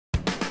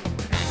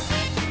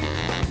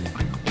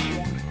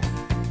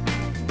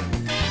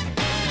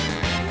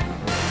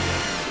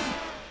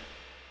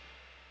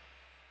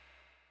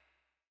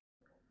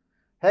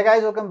Hey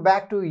guys, welcome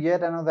back to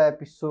yet another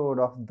episode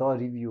of The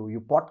Review.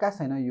 यो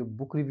podcast हैन, यो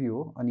book review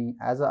हो. अनि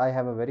as I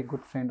have a very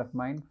good friend of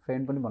mine,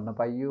 friend पनि भन्न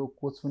पाइयो,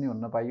 coach पनि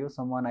भन्न पाइयो,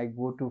 someone I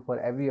go to for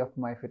every of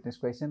my fitness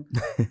question.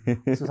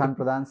 Sushant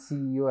Pradhan,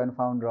 CEO and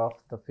founder of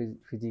the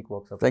Physique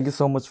Workshop. Thank you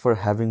so much for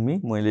having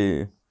me. मैले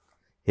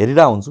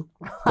हेरिरा हुन्छु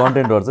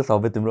कन्टेन्टहरु चाहिँ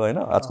सबै तिम्रो हैन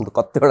आजकल त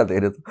कतिवटा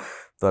धेरै छ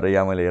तर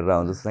यहाँ मैले हेरिरा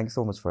हुन्छु. Thank you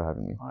so much for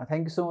having me.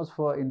 Thank you so much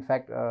for in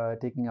fact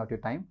taking out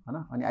your time हैन.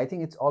 अनि I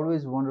think it's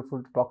always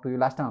wonderful to talk to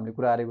you. Last time हामीले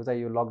कुरा गरेको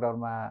चाहिँ यो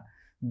लकडाउनमा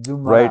Zoom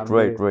मा right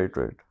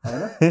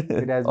हैन.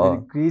 It has been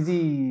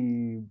crazy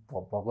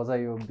भएको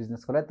छ यो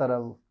बिजनेसको लागि तर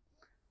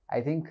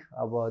I think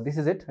अब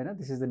this is it हैन.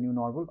 This is the new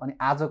normal. अनि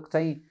आज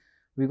चाहिँ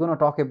we going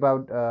to talk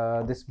about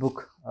this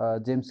book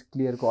James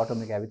Clear को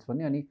Atomic Habits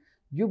भन्ने. अनि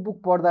यो बुक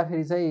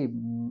पढ्दाखेरि चाहिँ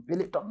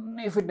यसले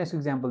टन्नै फिटनेस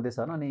इक्जाम्पल दिएछ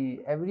अनि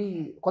एभ्री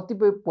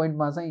कतिपय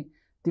पोइन्टमा चाहिँ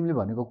तिमीले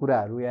भनेको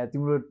कुराहरू या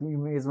तिम्रो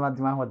इमेजमा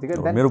दिमागमा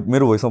थियो मेरो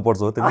मेरो भोइसमा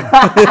पढ्छ हो तिमी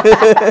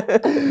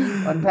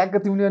अनि ठ्याक्क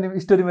तिमीले अनि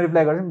स्टोरीमा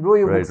रिप्लाई गर्छौ ब्रो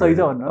यो बुक सही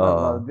छ भन्नु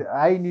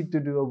I need to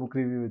do a book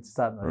review with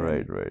साथ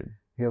right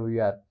here we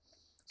are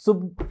so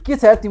के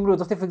छ यार तिम्रो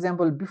जस्तै for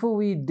example before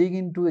we dig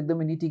into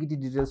एकदमै निटिगिटी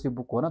डिटेल्स यो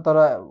बुक हो न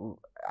तर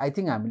आई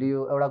थिङ्क हामीले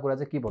यो एउटा कुरा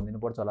चाहिँ के भनिदिनु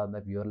पर्छ होला भन्दा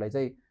भ्युअरलाई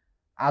चाहिँ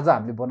आज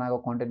हामीले बनाएको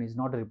content is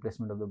not a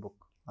replacement of the book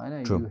हैन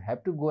you have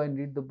to go and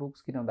read the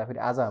books किन भन्दाखेरि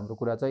आज हाम्रो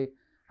कुरा चाहिँ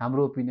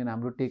हाम्रो ओपिनियन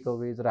हाम्रो टेक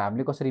अवेज र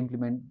हामीले कसरी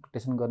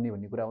इम्प्लिमेन्टेसन गर्ने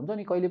भन्ने कुरा हुन्छ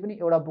अनि कहिले पनि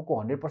एउटा बुकको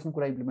 100%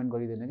 कुरा इम्प्लिमेन्ट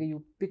गरिँदैन कि यु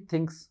पिक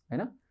थिङ्स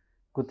हैन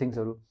गुड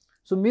थिङ्सहरू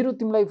सो मेरो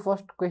तिमीलाई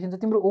फर्स्ट क्वेसन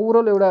चाहिँ तिम्रो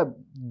ओभरअल एउटा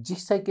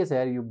जिस चाहिँ के छ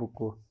यार यो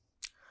बुकको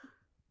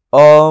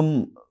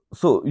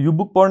सो यो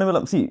बुक पढ्ने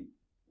बेला C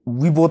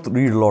we both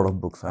read a lot of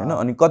books हैन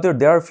अनि कति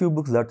there are a few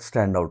books that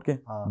stand out के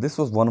this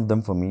was one of them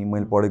for me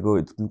मैले पढेको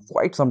it's been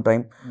quite some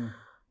time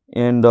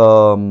and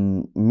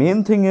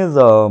main thing is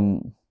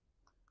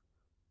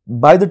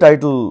by the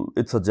title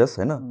it suggests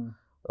हैन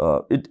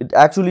it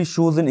actually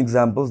shows in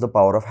examples the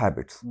power of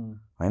habits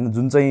हैन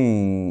जुन चाहिँ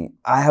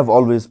I have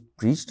always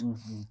preached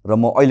र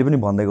म अहिले पनि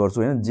भन्दै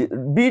गर्छु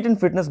हैन be it in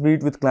fitness be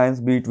it with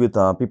clients be it with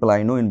people I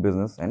know in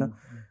business हैन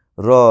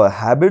र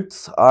habits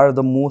are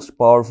the most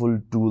powerful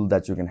tool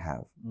that you can have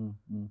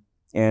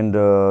and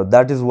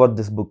that is what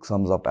this book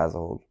sums up as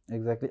a whole.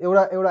 Exactly.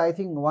 एउटा I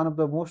think one of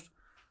the most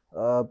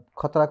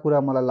खतरा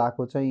कुरा मलाई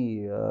लाग्यो चाहिँ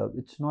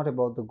it's not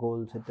about the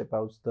goals it's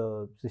about the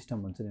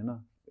system भन्छ नि हैन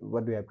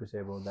what do you have to say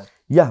about that?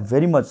 Yeah,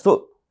 very much. So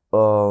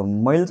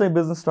मैले चाहिँ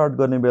बिजनेस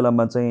स्टार्ट गर्ने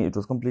बेलामा चाहिँ it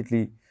was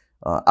completely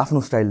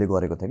आफ्नो स्टाइलले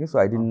गरेको थिएँ कि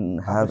so I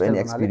didn't have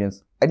any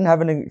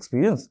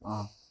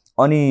experience.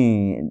 अनि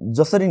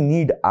जसरी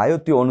निड आयो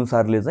त्यो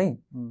अनुसारले चाहिँ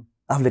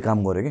आफूले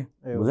काम गर्यो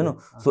कि बुझेन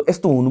सो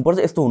यस्तो हुनुपर्छ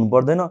यस्तो हुनु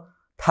पर्दैन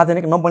थाहा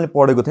थिएन कि न मैले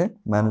पढेको थिएँ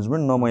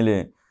म्यानेजमेन्ट न मैले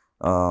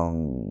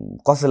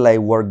कसैलाई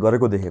वर्क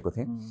गरेको देखेको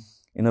थिएँ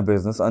इन अ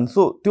बिजनेस अनि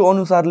सो त्यो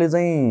अनुसारले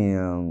चाहिँ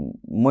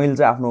मैले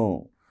चाहिँ आफ्नो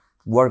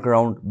वर्क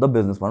अराउन्ड द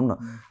बिजनेस भनौँ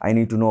न I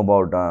need to know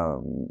about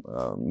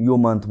यो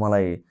मन्थ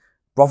मलाई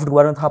प्रफिटको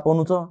बारेमा थाहा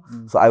पाउनु छ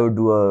सो आई वुड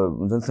डु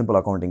हुन्छ नि सिम्पल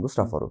अकाउन्टिङको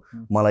स्टफहरू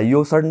मलाई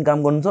यो सर्टन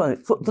काम गर्नु छ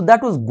so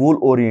that was goal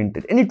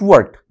oriented and it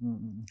work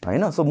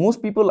होइन so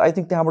most people I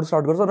think त्यहाँबाट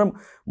स्टार्ट गर्छ र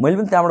मैले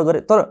पनि त्यहाँबाट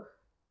गरेँ तर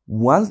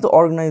once the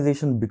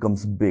organisation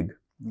becomes big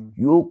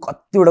यो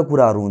कतिवटा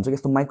कुराहरू हुन्छ कि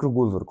यस्तो माइक्रो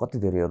गोल्सहरू कति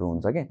धेरैहरू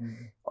हुन्छ कि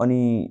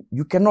अनि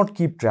you can not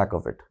keep track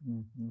of it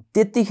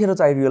त्यतिखेर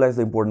चाहिँ I realise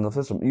the importance of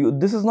system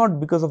this is not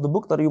because of the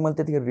book तर यो मैले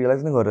त्यतिखेर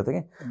रियलाइज नै गरेको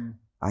थिएँ कि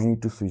I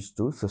need to switch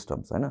to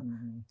systems होइन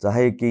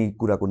चाहे केही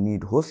कुराको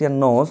निड होस् या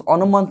नहोस्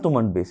on a month to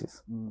month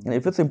basis and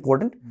if it's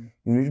important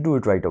you need to do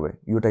it right away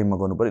यो टाइममा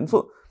गर्नु पऱ्यो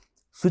so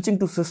switching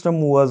to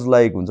system was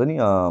like हुन्छ नि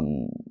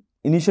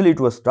initially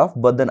it was tough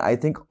but then I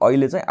think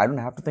अहिले चाहिँ I don't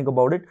have to think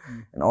about it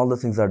and all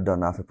the things are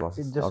done after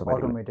process just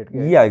automated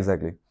yeah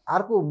exactly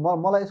अर्को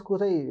मलाई यसको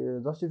चाहिँ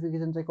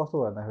justification चाहिँ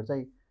कस्तो भन्दाखेरि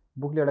चाहिँ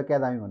बुकले एउटा क्या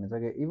दामी भन्ने छ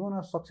कि even a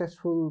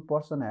successful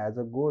person has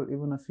a goal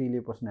even a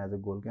failure person has a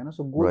goal क्या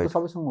सो गोल त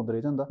सबैसँग हुँदो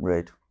रहेछ नि त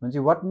राइट भनेपछि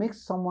what makes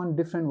some one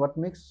different what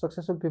makes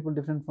successful people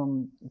different from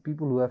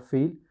people who have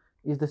failed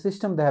is the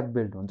system they have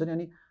build हुन्छ नि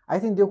अनि आई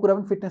थिङ्क त्यो कुरा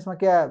पनि फिटनेसमा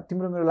क्या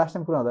तिम्रो मेरो लास्ट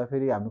टाइम कुरा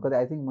हुँदाखेरि हामी कतै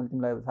आई थिङ्क मैले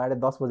तिमीलाई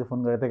 10:30 बजे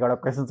फोन गरेको थिएँ एउटा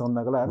क्वेसन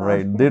सोध्नको लागि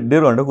राइट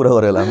 1.5 घन्टा कुरा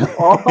गरेर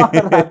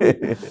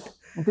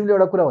तिमीले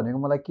एउटा कुरा भनेको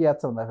मलाई के याद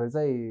छ भन्दाखेरि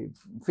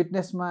चाहिँ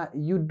फिटनेसमा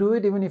you do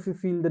it even if you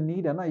feel the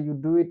need होइन यु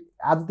डु इट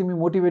आज तिमी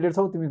मोटिभेटेड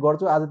छौ तिमी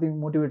गर्छौ आज तिमी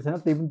मोटिभेटेड छैन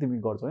त्यही पनि तिमी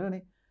गर्छौ होइन अनि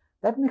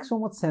that makes so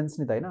much sense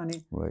नि त होइन अनि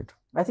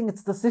I think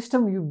it's the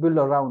system you build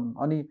around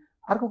अनि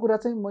अर्को कुरा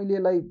चाहिँ मैले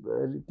यसलाई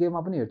केमा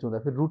पनि हेर्छु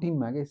भन्दाखेरि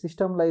रुटिनमा कि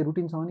सिस्टमलाई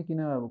रुटिनसँग नि किन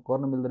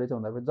गर्न मिल्दो रहेछ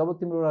भन्दाखेरि जब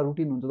तिम्रो एउटा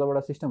रुटिन हुन्छ जब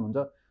एउटा सिस्टम हुन्छ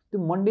त्यो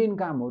मन्डेन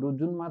कामहरू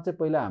जुनमा चाहिँ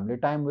पहिला हामीले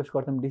टाइम वेस्ट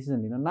गर्थ्यौँ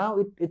डिसिजन लिन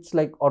नाउ इट्स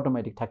लाइक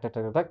अटोमेटिक ठ्याक ठ्याक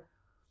ठ्याक ठ्याक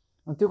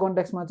अनि त्यो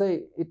कन्टेक्समा चाहिँ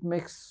it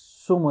makes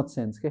so much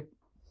sense के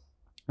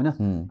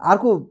होइन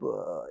अर्को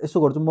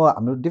यसो गर्छु म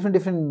हाम्रो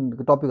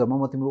डिफ्रेन्ट टपिकहरूमा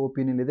म तिम्रो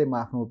ओपिनियन लिँदै म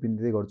आफ्नो ओपिनियन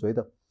लिँदै गर्छु है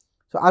त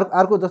सो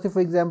अर्को जस्तै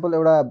फर इक्जाम्पल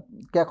एउटा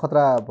क्या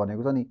खतरा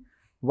भनेको छ नि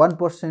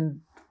 1%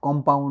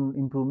 कम्पाउन्ड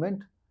इम्प्रुभमेन्ट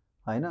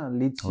होइन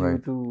leads you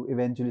to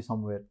eventually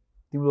somewhere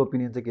तिम्रो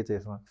ओपिनियन चाहिँ के छ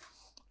यसमा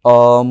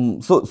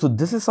so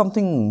this is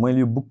something मैले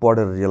यो बुक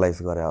पढेर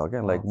रियलाइज गरे हो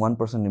क्या लाइक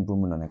 1%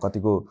 इम्प्रुभमेन्ट भने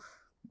कतिको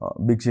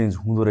बिग चेन्ज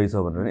हुँदो रहेछ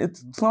भनेर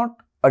इट्स नट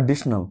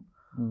एडिसनल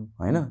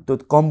होइन त्यो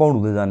कम्पाउन्ड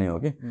हुँदै जाने हो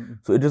कि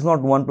सो इट इज नट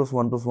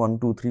 1+1+1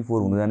 2 3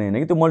 4 हुँदै जाने होइन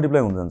कि त्यो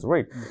मल्टिप्लाई हुँदै जान्छ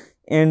right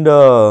and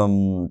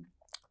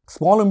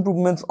small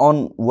improvements on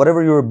what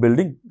ever you're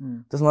building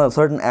त्यसमा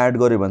सर्टन एड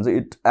गऱ्यो भने चाहिँ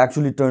it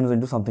actually turns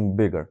into something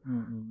बिगर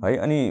है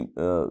अनि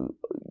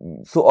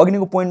सो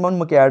अघिको पोइन्टमा पनि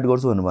म के एड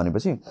गर्छु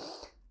भनेपछि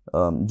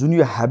जुन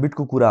यो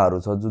ह्याबिटको कुराहरू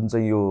छ जुन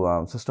चाहिँ यो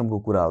सिस्टमको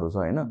कुराहरू छ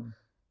होइन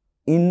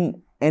इन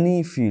एनी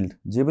फिल्ड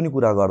जे पनि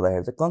कुरा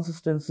गर्दाखेरि चाहिँ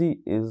consistency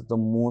is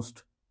the most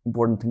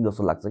important thing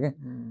जस्तो लाग्छ क्या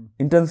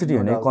इन्टेन्सिटी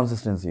होइन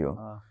कन्सिस्टेन्सी हो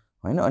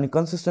होइन अनि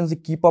कन्सिस्टेन्सी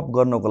किपअप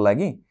गर्नको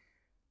लागि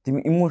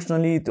तिमी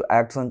इमोसनली त्यो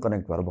एक्टसँग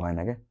कनेक्ट भएर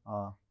भएन क्या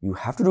you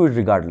have to do it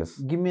regardless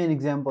give me an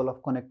example of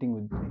connecting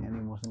with an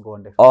इमोसनको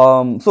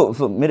context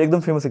so मेरो एकदम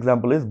famous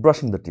example is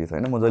brushing the teeth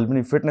होइन म जहिले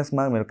पनि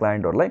फिटनेसमा मेरो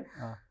क्लाइन्टहरूलाई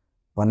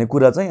भन्ने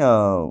कुरा चाहिँ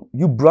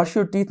you brush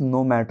your teeth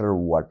no matter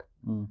what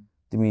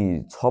तिमी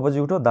 6 बजी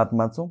उठ्यौ दाँत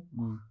माझ्छौ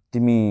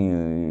तिमी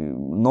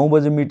 9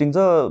 बजे मिटिङ छ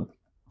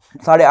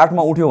 8:30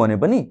 मा उठ्यौ भने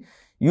पनि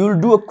you will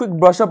do a quick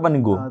ब्रसअप अनि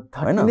गो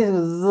होइन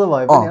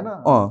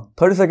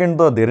 30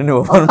 सेकेन्ड त धेरै नै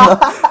हो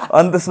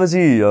अनि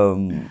त्यसपछि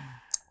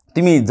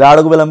तिमी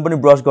जाडोको बेलामा पनि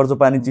ब्रस गर्छौ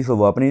पानी चिसो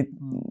भए पनि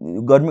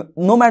गर्मी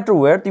नो म्याटर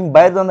वेयर तिमी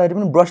बाहिर जाँदाखेरि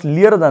पनि ब्रस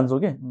लिएर जान्छौ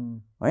कि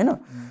होइन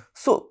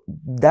so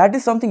that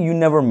is something you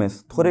never miss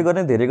थोरै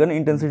गर्ने धेरै गर्ने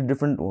इन्टेन्सिटी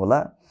डिफ्रेन्ट होला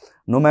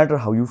no matter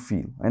how you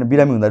feel होइन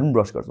बिरामी हुँदा पनि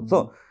ब्रस गर्छौ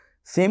so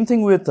same thing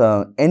with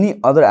any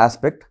other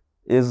aspect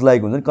is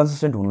like हुन्छ नि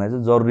कन्सिस्टेन्ट हुनलाई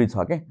चाहिँ जरुरी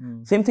छ क्या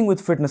सेम थिङ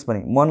विथ फिटनेस पनि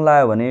मन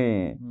लाग्यो भने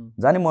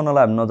जाने मन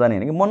नलाग्यो भने नजाने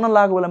होइन कि मन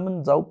नलागेको बेलामा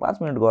पनि जाऊ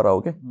 5 मिनट गरेर आऊ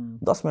क्या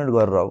 10 मिनट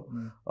गरेर आऊ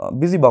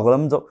बिजी भएको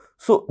बेलामा पनि जाऊ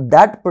सो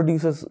द्याट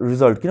प्रड्युसेस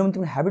रिजल्ट किनभने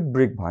तिम्रो ह्याबिट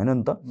ब्रेक भएन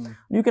नि त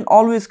you can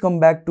always come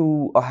back to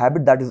a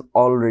habit that is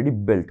already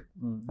built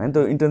होइन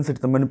त्यो इन्टेन्सिटी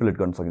त मेनिपुलेट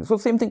गर्न सकिन्छ सो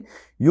सेम थिङ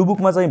यो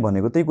बुकमा चाहिँ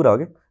भनेको त्यही कुरा हो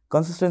कि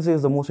consistency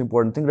is the most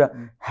important thing र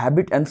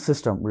habit and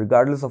system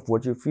regardless of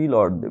what you feel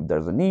or there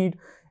is a need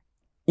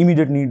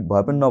immediate need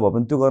भए पनि नभए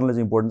पनि त्यो गर्नलाई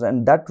चाहिँ इम्पोर्टेन्ट छ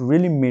and that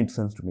really made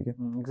sense to me क्या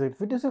एक्ज्याक्ट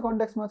फिटनेसको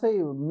कन्टेक्समा चाहिँ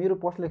मेरो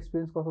पर्सनल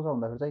एक्सपिरियन्स कस्तो छ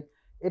भन्दाखेरि चाहिँ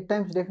at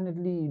times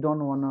definitely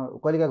don't want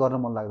कहिलेकाहीँ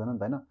गर्न मन लाग्दैन नि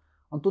त होइन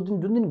अनि त्यो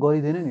जुन दिन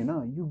गरिँदैन नि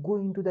होइन you go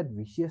into that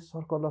vicious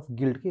circle of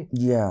guilt के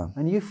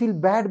and you feel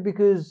bad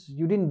because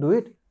you didn't do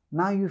it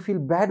now you feel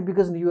bad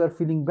because you are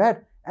feeling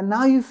bad and now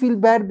you feel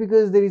bad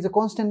because there is a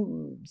constant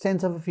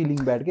sense of feeling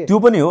bad के त्यो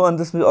पनि हो अनि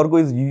त्यसपछि अर्को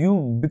is you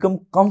become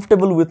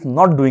comfortable with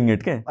not doing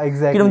it के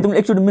exactly किनभने तिमीले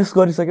एकचोटि मिस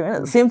गरिसक्यौ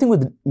होइन same thing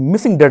with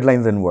missing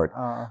deadlines and work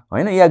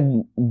होइन या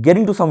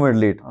getting to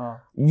somewhere late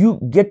you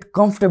get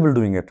comfortable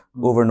doing it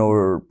over and over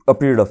a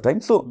period of time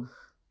so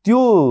त्यो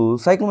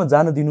साइकलमा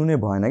जान दिनु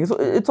नै भएन कि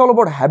so it's all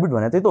about habit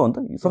भने त्यही त हो नि त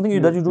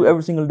something that you do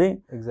every single day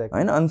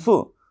होइन अनि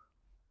so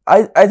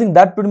I think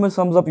that pretty much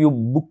sums up यो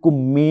बुकको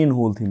मेन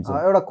होल थिम छ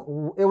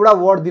एउटा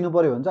वर्ड दिनु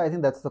पर्यो भने चाहिँ I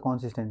think that's the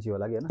consistency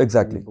होला कि होइन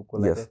एक्ज्याक्टली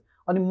यस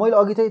अनि मैले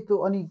अघि चाहिँ त्यो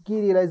अनि के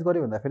रियलाइज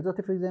गरेँ भन्दाखेरि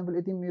जस्तै फर इक्जाम्पल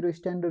यति मेरो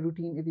स्ट्यान्डर्ड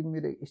रुटिन यति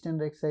मेरो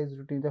स्ट्यान्डर्ड एक्सर्साइज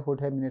रुटिन चाहिँ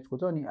 45 मिनट्सको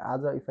छ अनि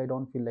आज if I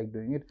don't feel like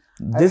doing it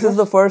this is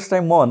the first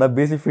time म भन्दा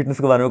बेसी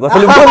फिटनेसको बारेमा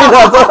कसैले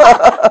बोलिरहेको छ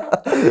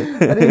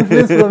अनि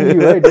इन्फ्लुएन्स फ्रम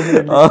यु है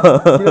डेफिनेटली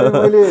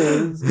मैले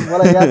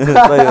मलाई याद छ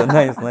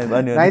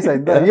नाइस हैन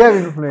त यु हेभ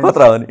इन्फ्लुएन्स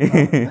खतरा हो नि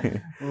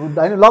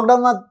हैन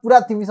लकडाउनमा पुरा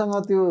तिमीसँग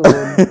त्यो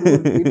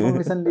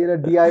इन्फर्मेसन लिएर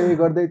डिआइए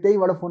गर्दै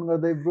त्यहीबाट फोन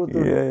गर्दै ब्रो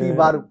त्यो टी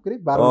बार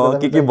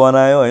के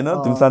बनायो हैन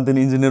तिमी सानोतिनो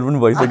इन्जिनियर पनि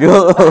भइसक्यो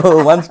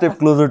one step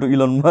closer to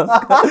Elon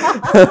Musk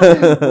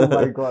oh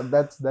my god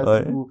that's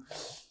cool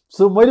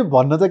so मैले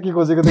भन्न चाहिँ के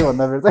खोजेको थिएँ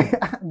भन्दाखेरि चाहिँ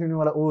तिमीले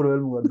मलाई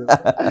ओभरवेल्म गरिदियो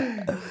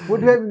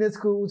 45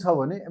 मिनट्सको ऊ छ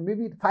भने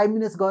मेबी 5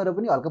 मिनट्स गएर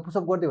पनि हल्का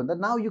पुसअप गर्दै भन्दा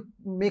now you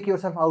make your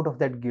self out of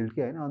that guilt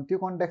के होइन अनि त्यो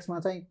कन्टेक्समा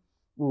चाहिँ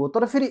हो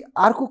तर फेरि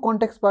अर्को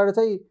कन्टेक्सबाट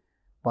चाहिँ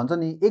भन्छ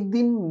नि एक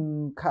दिन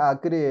के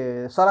अरे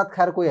सलाद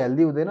खाएर कोही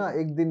हेल्दी हुँदैन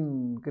एक दिन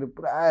के अरे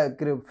पुरा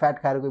के अरे फ्याट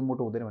खाएर कोही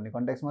मोटो हुँदैन भन्ने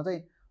कन्टेक्समा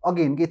चाहिँ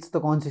again it's the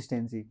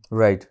consistency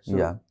right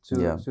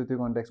so त्यो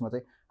कन्टेक्समा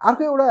चाहिँ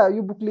अर्को एउटा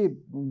यो बुकले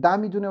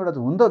दामी जुन एउटा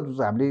हुन त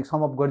हामीले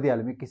समअप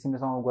गरिदिइहाल्यौँ एक किसिमले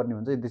समअप गर्ने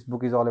हुन्छ this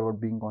book is all about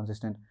being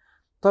consistent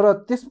तर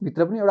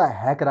त्यसभित्र पनि एउटा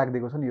ह्याक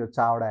राखिदिएको छ नि यो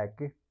चारवटा ह्याक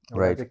के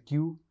एउटा चाहिँ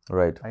क्यू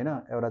राइट होइन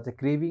एउटा चाहिँ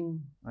क्रेभिङ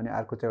अनि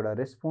अर्को चाहिँ एउटा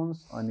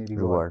रेस्पोन्स अनि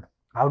reward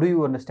how do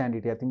you understand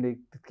it या तिमीले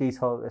केही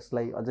छ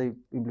यसलाई अझै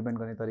इम्प्लिमेन्ट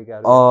गर्ने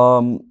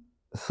तरिकाहरू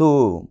so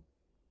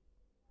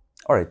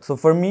all right so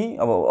for me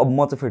अब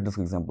म चाहिँ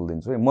फिटनेसको इक्जाम्पल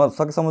दिन्छु है म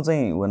सकेसम्म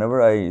चाहिँ वेन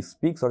एभर आई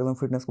स्पिक सकेसम्म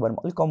फिटनेसको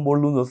बारेमा अलिक कम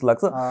बोल्नु जस्तो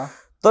लाग्छ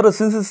तर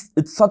since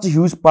it's such a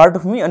huge part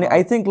of me अनि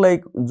आई थिङ्क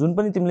लाइक जुन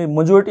पनि तिमीले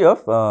majority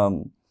of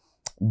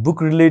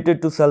book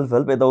related to self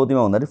help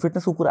यताउतिमा हुँदाखेरि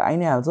फिटनेसको कुरा आइ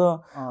नै हाल्छ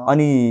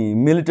अनि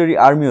मिलिटरी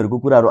आर्मीहरूको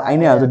कुराहरू आइ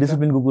नै हाल्छ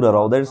डिसिप्लिनको कुराहरू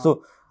आउँदाखेरि सो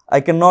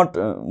आई क्यान नट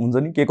हुन्छ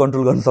नि के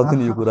कन्ट्रोल गर्न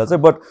सक्दैन यो कुरा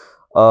चाहिँ but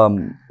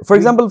for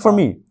example for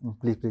me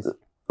please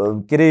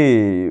के अरे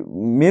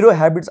मेरो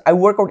habits I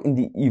workout in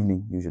the evening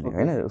usually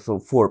होइन सो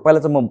 4 पहिला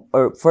चाहिँ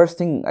म first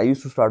thing I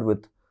use to start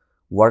with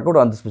workout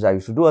अनि त्यसपछि I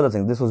use to do other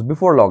things this was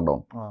before lockdown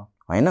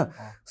होइन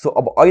सो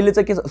अब अहिले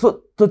चाहिँ के छ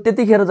सो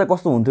त्यतिखेर चाहिँ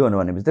कस्तो हुन्थ्यो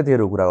भनेपछि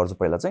त्यतिखेरको कुरा गर्छु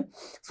पहिला चाहिँ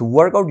so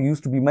workout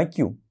use to be my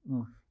Q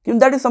किन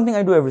that is something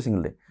I do every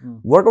single day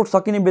workout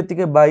सकिने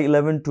बित्तिकै बाई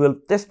 11-12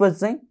 त्यसपछि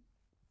चाहिँ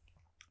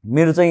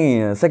मेरो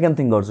चाहिँ सेकेन्ड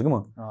थिङ गर्छु कि म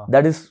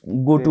that is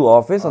go to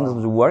office अनि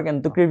त्यसपछि वर्क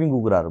एन्ड त्यो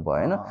क्रेभिङको कुराहरू भयो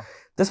होइन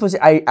त्यसपछि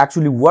आई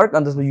एक्चुअली वर्क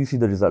अनि त्यसपछि you see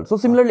the result so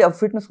similarly अब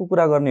फिटनेसको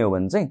कुरा गर्ने हो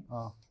भने चाहिँ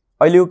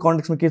अहिलेको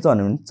कन्टेक्समा के छ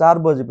भने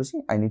 4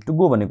 बजेपछि आई निड टु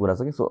गो भन्ने कुरा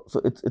छ कि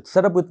so it's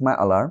set up with my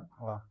alarm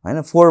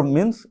होइन 4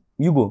 मिन्स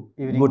यु गो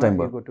टाइम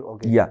भयो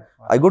या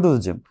I go to the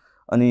gym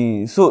अनि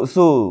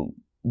so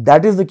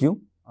that is the Q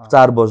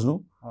 4 बज्नु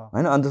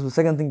होइन अनि त्यसपछि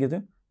सेकेन्ड थिङ के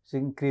थियो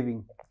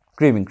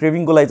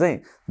क्रेभिङको लागि चाहिँ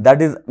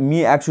that is me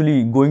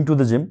actually going to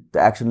the gym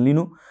त्यो एक्सन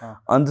लिनु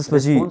अनि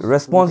त्यसपछि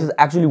response is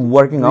actually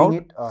working out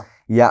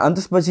या अनि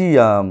त्यसपछि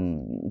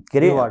के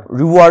अरे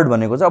रिवार्ड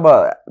भनेको चाहिँ अब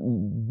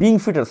being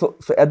fitter so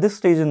at this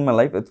stage in my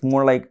life it's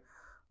more like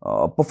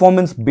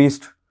performance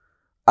based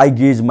I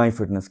गेज माई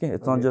फिटनेस के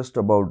it's not just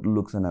about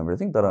looks and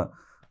everything तर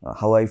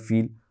how I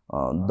feel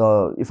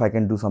if I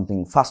can do something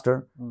faster,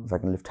 if I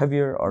can lift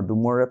heavier or do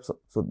more reps,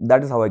 so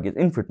that is how I get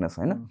in fitness,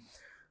 होइन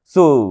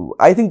so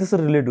I think this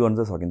is relate गर्न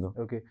चाहिँ सकिन्छ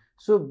okay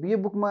so यो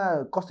बुकमा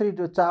कसरी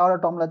त्यो 4वटा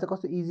टर्मलाई चाहिँ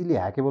कस्तो इजिली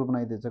ह्याकेबल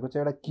बनाइदिएको छ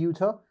एउटा क्यू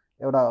छ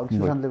एउटा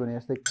सुशान्तले भने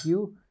जस्तै क्यू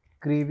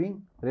क्रेभिङ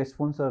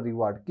रेस्पोन्स र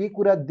रिवार्ड के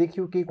कुरा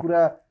देख्यो के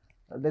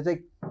कुराले चाहिँ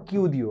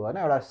क्यू दियो होइन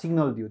एउटा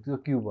सिग्नल दियो त्यो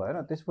क्यू भयो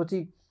होइन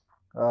त्यसपछि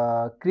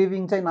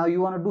क्रेभिङ चाहिँ now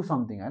you want do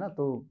something होइन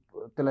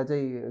त्यसलाई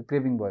चाहिँ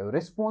क्रेभिङ भयो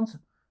रेस्पोन्स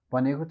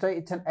भनेको चाहिँ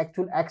it's an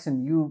actual action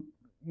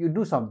you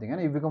do something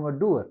होइन यु बिकम अ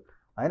डुवर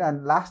होइन अनि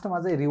लास्टमा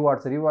चाहिँ रिवार्ड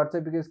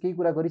चाहिँ बिकज केही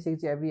कुरा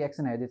गरिसकेपछि every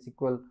action has its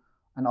equal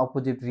and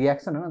opposite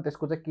reaction होइन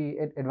त्यसको चाहिँ के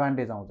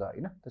एडभान्टेज आउँछ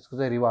होइन त्यसको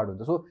चाहिँ रिवार्ड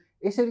हुन्छ सो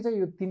यसरी चाहिँ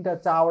यो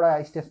 4वटा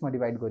स्टेप्समा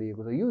डिभाइड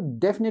गरिएको छ you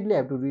definitely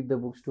have to read the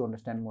books to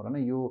understand more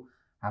होइन यो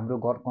हाम्रो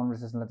घर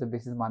कन्भर्सेसनलाई चाहिँ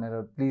बेसिस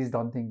मानेर please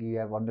don't think you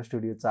have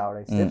understood यो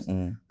 4वटा स्टेप्स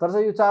तर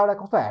चाहिँ यो 4वटा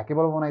कस्तो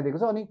ह्याकेबल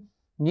बनाइदिएको छ अनि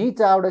यही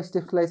 4वटा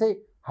स्टेप्सलाई चाहिँ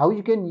how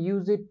you can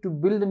use it to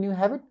build a new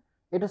habit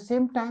at the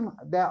same time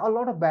there are a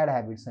lot of bad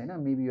habits you know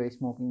maybe you are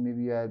smoking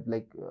maybe you are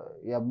like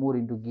you are more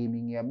into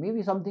gaming yeah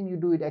maybe something you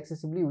do it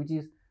excessively which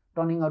is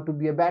turning out to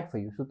be a bad for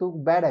you so to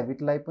bad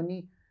habit लाई पनि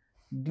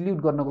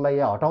delete गर्नको लागि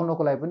या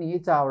हटाउनको लागि पनि यही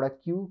 4वटा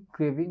Q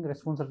craving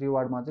response र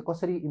रिवार्डमा चाहिँ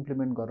कसरी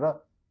इम्प्लिमेन्ट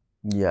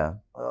गरेर या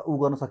उ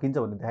गर्न सकिन्छ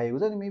भन्ने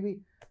देखाएको छ नि मेबी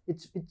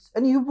इट्स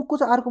अनि यो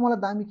बुकको चाहिँ अर्को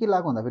मलाई दामी के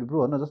लाग्यो भन्दाखेरि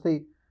ब्रो होइन जस्तै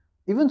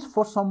even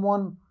for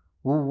someone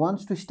who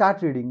wants to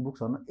start reading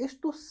books होइन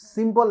यस्तो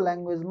सिम्पल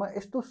ल्याङ्ग्वेजमा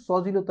यस्तो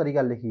सजिलो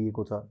तरिकाले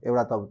लेखिएको छ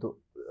एउटा त अब त्यो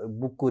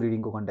बुकको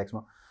रिडिङको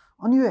कन्टेक्समा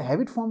अनि यो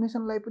हेबिट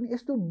फर्मेसनलाई पनि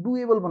यस्तो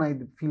डुएबल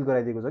फिल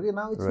गराइदिएको छ कि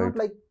नाउ इट्स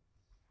नट लाइक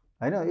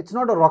होइन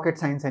it's not a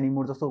rocket science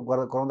anymore जस्तो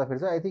गराउँदाखेरि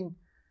चाहिँ I think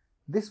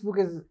this book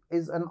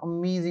is an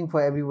amazing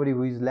for everybody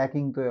who is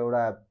lacking त्यो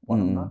एउटा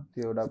भनौँ न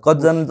त्यो एउटा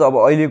कतिजना त अब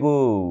अहिलेको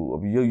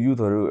अब यो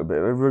युथहरू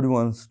everybody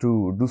wants to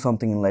do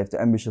something in life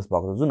चाहिँ एम्बिसियस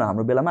भएको छ जुन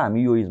हाम्रो बेलामा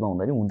हामी यो एजमा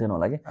हुँदाखेरि हुन्थेन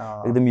होला कि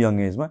एकदम यङ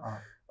एजमा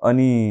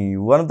अनि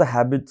one of the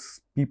habits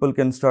people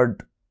can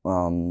start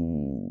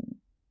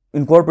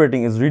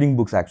इन्कर्पोरेटिङ is reading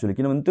books actually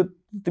किनभने त्यो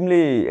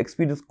तिमीले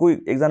एक्सपिरियन्स कोही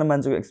एकजना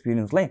मान्छेको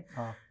एक्सपिरियन्सलाई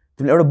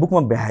तिमीले एउटा बुकमा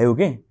भ्यायो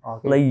कि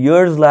लाइक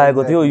इयर्स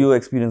लागेको थियो यो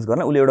एक्सपिरियन्स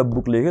गर्न उसले एउटा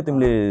बुक लेख्यो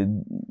तिमीले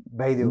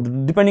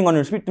डिपेन्डिङ अन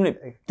यर स्पिड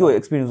तिमीले त्यो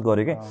एक्सपिरियन्स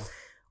गर्यो कि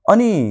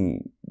अनि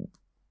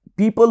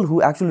people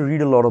who actually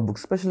read a lot of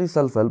books specially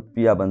self help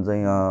या भन्छ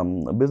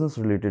चाहिँ बिजनेस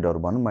रिलेटेडहरू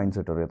भनौँ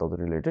माइन्डसेटहरू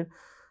यताउता रिलेटेड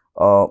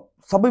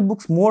सबै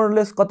बुक्स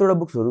मोरलेस कतिवटा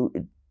बुक्सहरू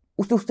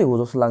उस्तै हो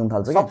जस्तो लाग्न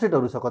थाल्छ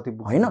सब्जेक्टहरू छ कति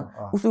बुक होइन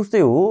उस्तै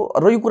हो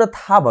र यो कुरा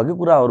थाहा भएकै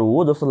कुराहरू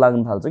हो जस्तो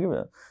लाग्न थाल्छ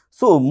कि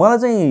सो मलाई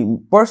चाहिँ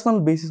पर्सनल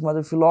बेसिसमा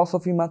चाहिँ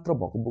फिलोसफी मात्र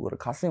भएको बुकहरू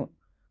खासै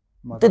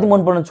त्यति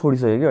मन पर्न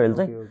छोडिसक्यो कि अहिले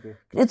चाहिँ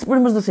it's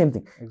pretty much the same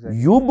thing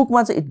यो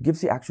बुकमा चाहिँ it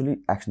gives you actually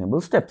एक्सनेबल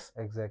steps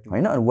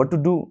होइन अनि वाट टु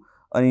डु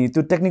अनि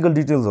त्यो टेक्निकल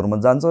डिटेल्सहरूमा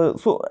जान्छ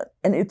so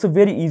and it's a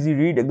very easy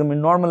read एकदमै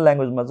नर्मल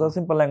ल्याङ्ग्वेजमा छ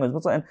सिम्पल ल्याङ्ग्वेजमा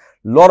छ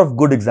and lot of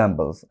good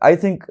examples I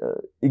think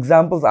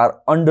examples are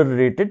under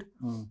rated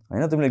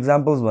होइन तिमीले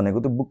इक्जाम्पल्स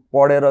भनेको त्यो बुक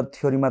पढेर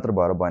थ्योरी मात्र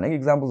भएर भएन कि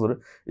इक्जाम्पल्सहरू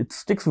इट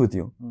स्टिक्स विथ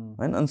यु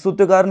होइन अनि सो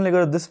त्यो कारणले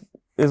गर्दा this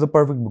is a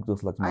perfect book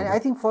जस्तो लाग्छ I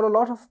think for a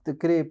lot of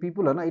के अरे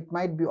पिपल होइन इट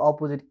माइट बी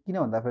अपोजिट किन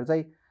भन्दाखेरि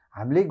चाहिँ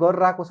हामीले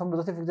गरेर आएको छौँ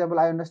जस्तै for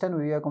example I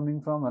understand we are coming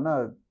from होइन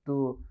त्यो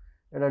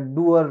एउटा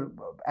डुवर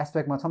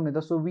एस्पेक्टमा छौँ नि त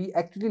so we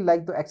actually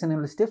like the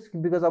external steps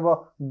because अब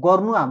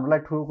गर्नु हाम्रो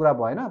लागि ठुलो कुरा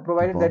भएन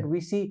provided that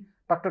we C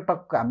talk talk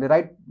talk हामीले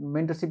राइट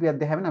मेन्टरसिप या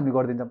देखायो भने हामीले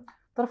गरिदिन्छौँ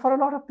तर for a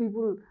lot of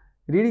people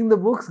reading the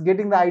books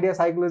getting the idea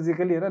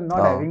psychologically होइन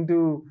not having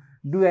to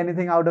do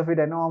anything out of it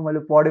होइन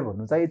मैले पढेँ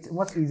भन्नु चाहिँ इट्स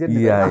मच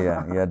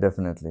इजियर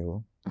डेफिनेटली हो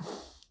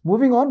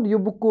मुभिङ अन यो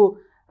बुकको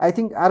आई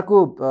थिङ्क अर्को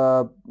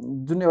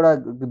जुन एउटा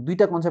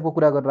 2टा कन्सेप्टको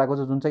कुरा गरेर आएको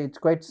छ जुन चाहिँ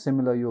इट्स क्वाइट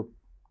सिमिलर यो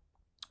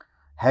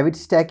हेबिट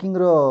स्ट्याकिङ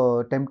र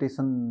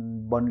टेम्पटेसन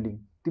बन्डलिङ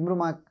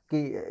तिम्रोमा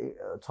के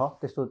छ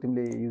त्यस्तो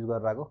तिमीले युज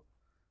गरेर आएको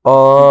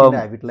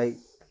हेबिटलाई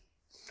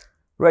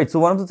right so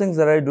one of the things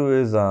that I do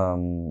is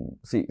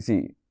C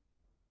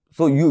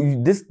so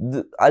this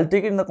I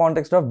take in the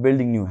context of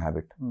building new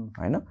habit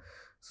होइन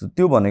सो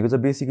त्यो भनेको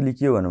चाहिँ बेसिकली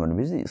के हो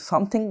भनेपछि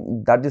something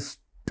that is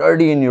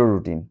study in your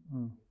routine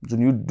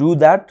जुन you do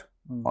that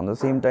on the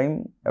same time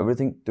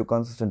everything त्यो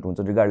consistent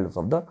हुन्छ regardless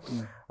of the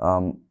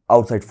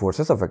outside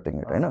forces affecting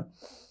it होइन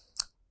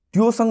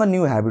त्योसँग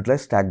न्यू ह्याबिटलाई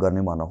स्ट्याक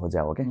गर्ने भन्न खोजे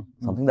हो कि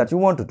something that you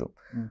want to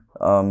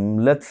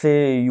do let's say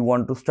you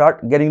want to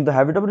start getting the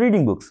habit of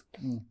reading books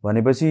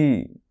भनेपछि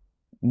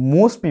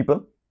मोस्ट पिपल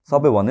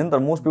सबै भन्दैन तर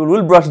most people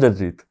will brush the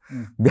teeth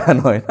बिहान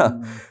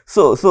होइन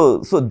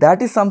so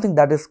that is something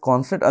that is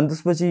constant अनि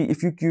त्यसपछि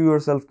if you Q your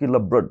self कि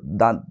ल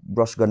दाँत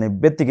ब्रस गर्ने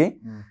बित्तिकै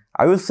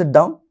I will sit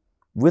down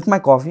with my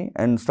coffee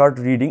and start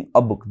reading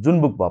a book जुन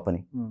बुक भए पनि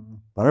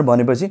भनेर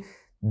भनेपछि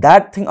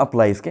that thing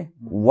applies के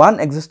one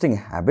existing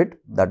habit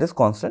that is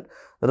constant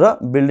र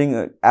building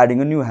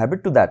adding a new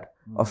habit to that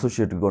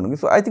associated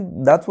गर्नु so I think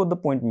that's what the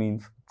point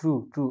means true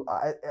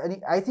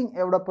अनि I think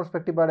एउटा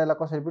पर्सपेक्टिभबाट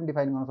यसलाई कसरी पनि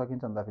डिफाइन गर्न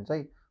सकिन्छ भन्दाखेरि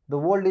चाहिँ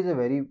the world is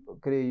a very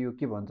यो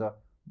के भन्छ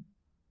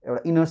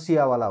एउटा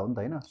इनर्सिया वाला हो नि त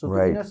हैन सो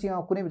त्यो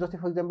इनर्सियामा कुनै जस्तै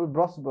फर एक्जाम्पल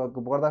ब्रस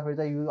गर्दाखेरि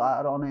चाहिँ you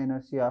are on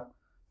inertia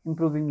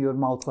improving your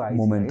माउथको hygiene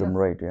momentum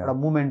right एउटा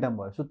मोमेन्टम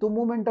भयो सो त्यो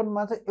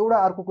मोमेन्टममा चाहिँ एउटा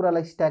अर्को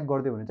कुरालाई स्ट्याक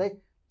गरिदियो भने चाहिँ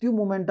त्यो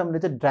मोमेन्टमले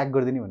चाहिँ ड्र्याग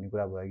गरिदिने भन्ने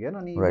कुरा भयो कि हैन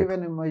अनि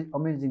इभन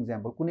अमेजिङ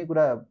एक्जाम्पल कुनै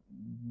कुरा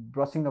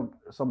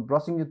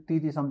ब्रसिङ यो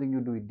teeth is something you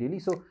do it daily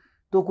so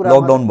त्यो कुरा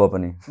लकडाउन भयो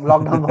पनि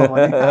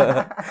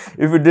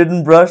if you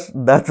didn't brush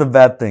that's a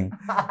bad thing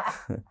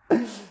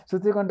so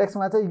त्यो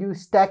कन्टेक्स्टमा चाहिँ you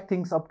stack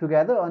things up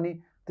together अनि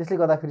त्यसले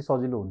गर्दाखेरि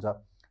सजिलो हुन्छ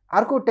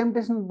अर्को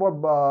टेम्पटेसन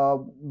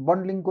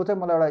बन्डलिङको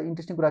चाहिँ मलाई एउटा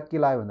इन्ट्रेस्टिङ कुरा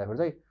के लाग्यो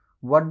भन्दाखेरि चाहिँ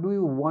what do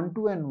you want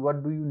to and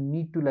what do you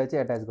need to लाई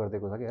चाहिँ अट्याच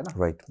गरिदिएको छ कि हैन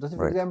राइट जस्तै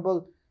for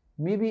example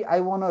maybe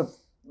I want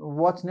to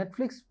watch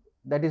Netflix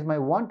that is my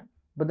want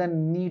but then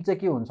need चाहिँ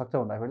के हुनसक्छ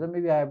भन्दाखेरि चाहिँ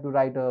maybe I have to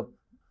right a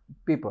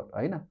paper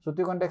होइन सो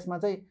त्यो कन्टेक्स्टमा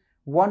चाहिँ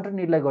वान्ट र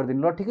निडलाई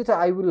गरिदिनु ल ठिकै छ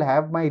I will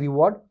have my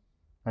reward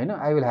होइन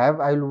आई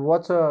विल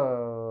वाच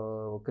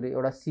के अरे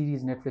एउटा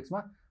सिरिज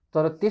नेटफ्लिक्समा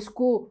तर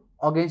त्यसको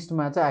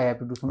अगेन्स्टमा चाहिँ I have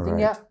to do something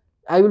yeah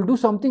I will do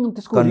something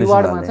त्यसको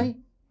रिवार्डमा चाहिँ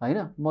होइन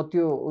म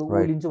त्यो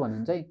लिन्छु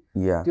भने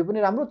चाहिँ त्यो पनि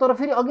राम्रो तर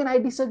फेरि अगेन आई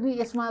डिसएग्री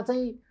यसमा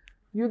चाहिँ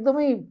यो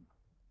एकदमै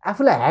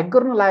आफूलाई ह्याक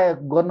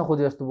गर्न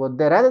खोजे जस्तो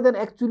भयो rather than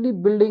actually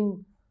building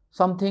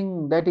something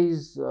that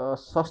is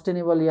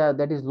sustainable yeah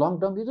that is long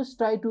term you just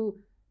try to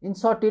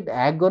insert it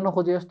hack गर्न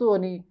खोजे जस्तो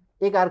अनि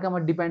एक अर्कामा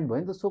डिपेन्ड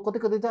भयो नि त सो कतै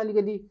कतै चाहिँ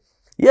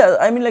अलिकति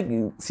I mean like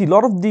C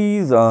lot of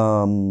these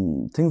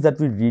things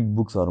that we read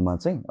बुक्सहरूमा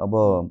चाहिँ अब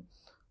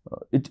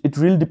it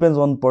really depends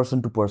on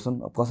person to person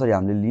कसरी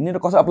हामीले लिने र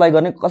कसरी अप्लाई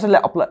गर्ने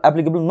कसैलाई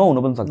एप्लिकेबल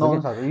नहुन पनि सक्छ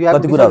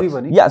कति कुरा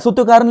या सो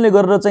त्यो कारणले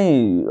गरेर चाहिँ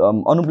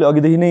अनुपले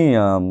अघिदेखि नै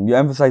यो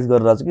एम्फसाइज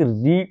गरेर चाहिँ कि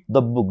read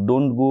the book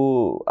don't go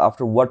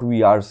after what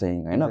we are saying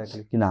होइन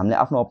किन हामीले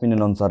आफ्नो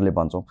ओपिनियन अनुसारले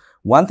भन्छौँ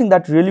one thing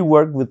that really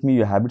work with me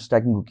यो ह्याबिट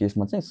स्ट्याकिङको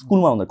केसमा चाहिँ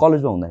स्कुलमा हुँदा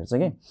कलेजमा हुँदाखेरि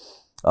चाहिँ कि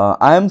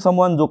आई एम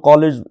समवान जो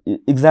कलेज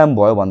इक्जाम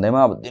भयो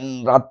भन्दैमा अब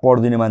दिन रात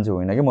पढिदिने मान्छे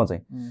होइन कि म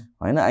चाहिँ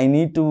होइन I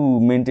need to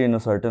maintain a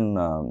certain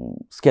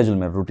schedule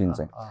मेरो रुटिन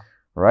चाहिँ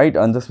राइट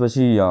अनि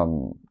त्यसपछि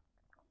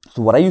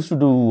so what I use to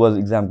do was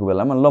इक्जामको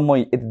बेलामा ल म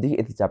यतिदेखि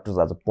यति च्याप्टर्स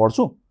आज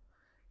पढ्छु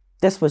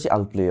त्यसपछि I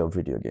will play a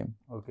video game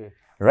okay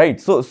right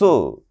so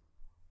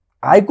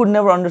I could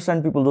never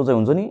understand people जो चाहिँ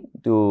हुन्छ नि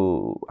त्यो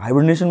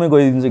हाइब्रिनेसनमै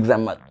गइदिन्छ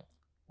इक्जाममा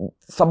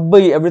सबै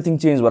एभ्रिथिङ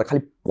चेन्ज भएर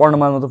खालि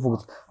पढ्नमा मात्र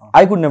focus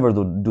I could never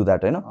do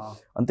that होइन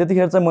अनि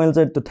त्यतिखेर चाहिँ मैले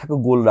चाहिँ त्यो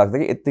ठ्याक्क गोल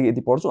राख्थेँ कि यति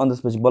यति पढ्छु अनि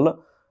त्यसपछि बल्ल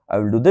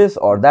I will do this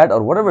or that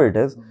or what ever it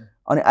is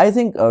अनि आई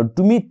थिङ्क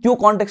टु मी त्यो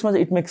कन्टेक्स्टमा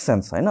चाहिँ इट मेक्स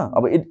सेन्स होइन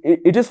अब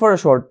it is for a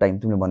short time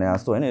तिमीले भने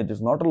जस्तो होइन it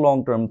is not a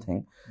long term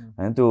thing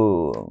होइन त्यो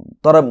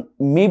तर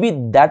maybe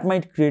that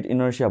might create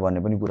inertia भन्ने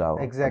पनि कुरा हो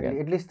एक्ज्याक्टली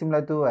एटलिस्ट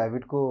तिमीलाई त्यो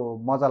हेबिटको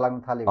मजा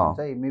लाग्न थाल्यो भने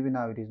चाहिँ maybe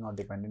now it is not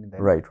dependent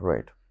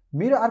right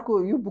मेरो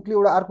अर्को यो बुकले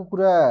एउटा अर्को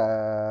कुरा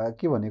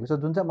के भनेको छ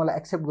जुन चाहिँ मलाई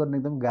एक्सेप्ट गर्न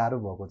एकदम गाह्रो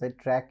भएको चाहिँ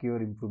ट्र्याक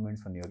योर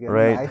इम्प्रुभमेन्ट्स भन्ने हो कि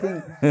आई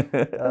थिङ्क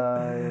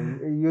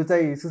यो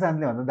चाहिँ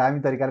सुशान्तले भन्दा दामी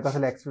तरिकाले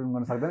कसैले एक्सप्लेन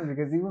गर्न सक्दैन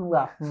बिकज इभन ऊ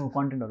आफ्नो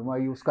कन्टेन्टहरूमा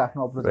उसको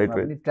आफ्नो अप्रोचमा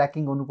पनि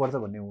ट्र्याकिङ गर्नुपर्छ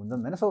भन्ने हुन्छ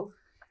नि होइन so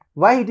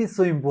why it is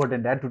so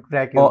important had to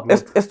track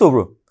यस्तो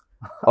ब्रो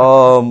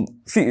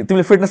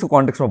तिमीले फिटनेसको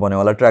कन्टेक्स्टमा भन्यो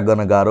होला ट्र्याक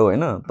गर्न गाह्रो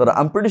होइन तर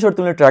आम प्रिटी स्योर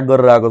तिमीले ट्र्याक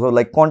गरेर आएको छौ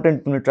लाइक कन्टेन्ट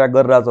तिमीले ट्र्याक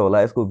गरेर आएको छ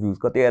होला यसको भ्युज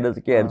कति हेरेर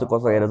के हेरेछ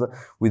कसो हेरेछ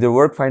विथ यर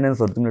वर्क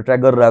फाइनेन्सहरू तिमीले ट्र्याक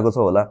गरेर आएको छ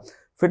होला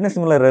फिटनेस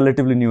तिमीलाई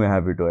रिलेटिभली न्यू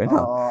ह्याबिट हो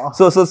होइन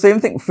सो सेम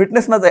थिङ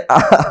फिटनेसमा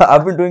चाहिँ I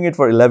been doing it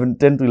for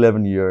 10 to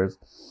 11 years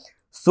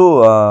so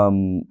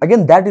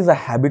again that is a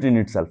habit in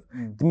it self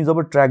तिमी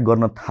जब ट्र्याक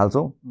गर्न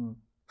थाल्छौ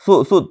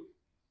सो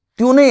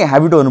त्यो नै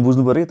ह्याबिट हो भने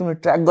बुझ्नु पऱ्यो कि तिमीले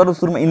ट्र्याक गर्न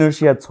सुरुमा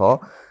इनर्सिया छ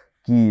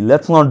कि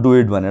लेट्स नट डु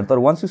इट भनेर तर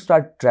once you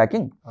start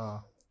tracking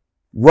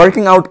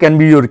working out can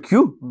be your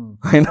Q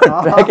होइन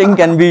ट्र्याकिङ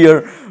क्यान बी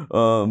योर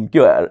के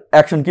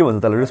एक्सन के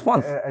भन्छ त्यसलाई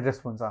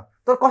रेस्पोन्स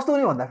तर कस्तो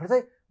हुने भन्दाखेरि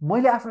चाहिँ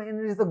मैले आफ्नो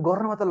एनर्जी त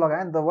गर्न मात्र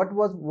लगाएँ नि त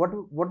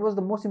what was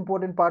the most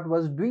important part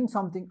was doing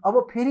something अब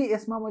फेरि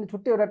यसमा मैले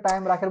छुट्टै एउटा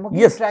टाइम राखेर म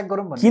ट्र्याक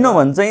गरौँ भने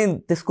किनभने चाहिँ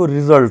त्यसको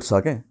रिजल्ट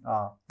छ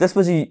क्या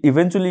त्यसपछि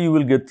eventually you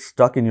will get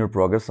stuck in your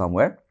progress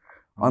somewhere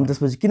अनि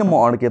त्यसपछि किन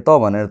म अड्केँ त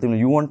भनेर तिमीले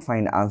you want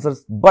find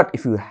answers but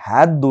if you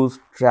had those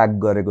track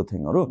गरेको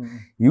थिङहरू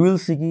यु विल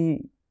सी कि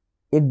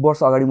 1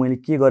 वर्ष अगाडि मैले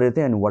के गरेको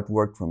थिएँ and what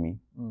work for me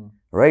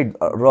right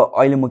र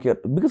अहिले म के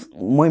बिकज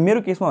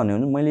मेरो केसमा भन्यो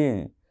भने मैले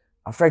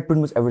I've tried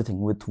pretty much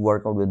everything with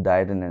workout, with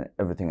diet and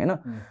everything, होइन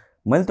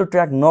मैले त्यो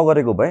ट्र्याक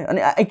नगरेको भए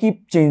अनि आई किप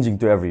चेन्जिङ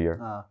त्यो एभ्री इयर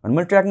अनि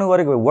मैले ट्र्याक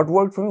नगरेको भए what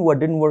work for me what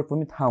didn't work for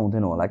me थाहा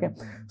हुँदैन होला क्या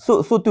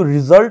सो त्यो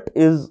result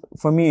is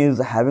for me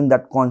is having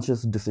that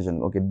conscious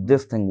decision okay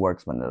this thing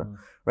works भनेर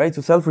राइट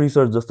सो सेल्फ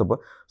रिसर्च जस्तो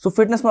भयो सो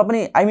फिटनेसमा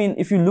पनि I mean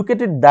if you look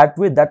at it that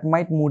way that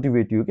might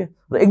motivate you के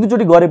र एक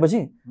दुईचोटि गरेपछि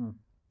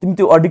तिमी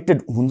त्यो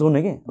एडिक्टेड हुन्छौ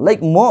नि कि लाइक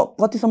म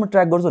कतिसम्म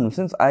ट्र्याक गर्छु भने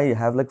since I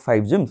have like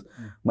 5 gyms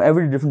म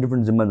एभ्री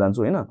डिफ्रेन्ट जिममा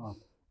जान्छु होइन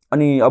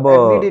अनि अब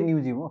एभ्री डे न्यू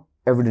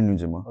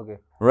जिम हो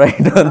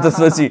राइट अनि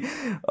त्यसपछि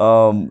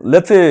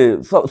लेट्स से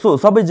सो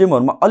सबै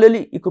जिमहरूमा अलिअलि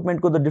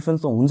इक्विपमेन्टको त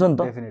डिफ्रेन्स त हुन्छ नि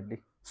त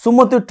सो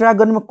म त्यो ट्र्याक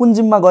गर्नेमा कुन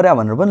जिममा गरे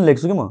भनेर पनि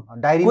लेख्छु कि म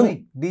डायरीमै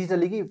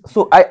डिजिटली कि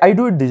so I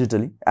do it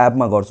digitally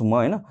एपमा गर्छु म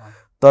होइन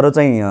तर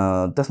चाहिँ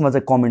त्यसमा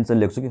चाहिँ कमेन्ट चाहिँ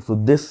लेख्छु कि सो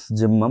दिस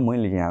जिममा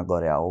मैले यहाँ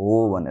गरे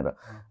हो भनेर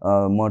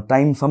म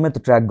टाइम समेत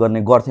ट्र्याक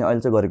गर्ने गर्थेँ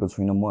अहिले चाहिँ गरेको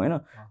छुइनँ म होइन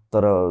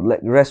तर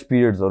लाइक रेस्ट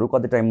पिरियड्सहरू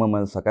कति टाइममा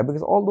मैले सकाएँ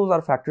because all those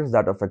are factors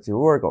that affects you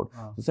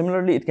workout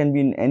similarly it can be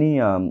in any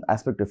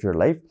aspect of your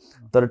life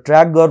तर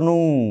ट्र्याक गर्नु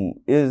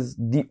इज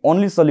दि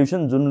ओन्ली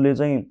सल्युसन जुनले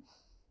चाहिँ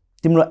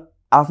तिम्रो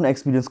आफ्नो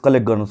एक्सपिरियन्स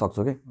कलेक्ट गर्न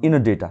सक्छौ कि इन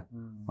अ डेटा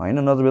होइन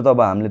नत्र त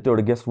अब हामीले त्यो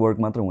एउटा गेस्ट वर्क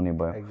मात्र हुने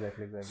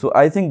भयो so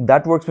I think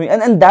that works me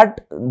and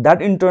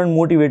that in turn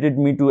motivated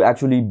me to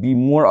actually be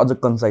more अझ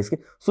कन्साइज के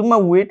सुरुमा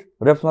वेट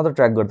रेप्स मात्र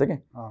ट्र्याक गर्थेँ कि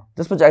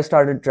त्यसपछि I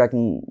started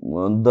tracking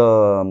the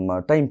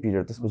time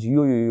period त्यसपछि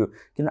यो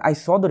किन आई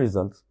स द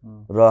रिजल्ट्स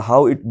र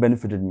how it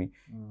benefited me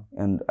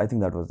and I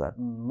think that was that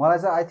मलाई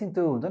चाहिँ आई थिङ्क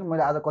त्यो हुन्छ नि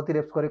मैले आज कति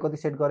रेप्स गरेँ कति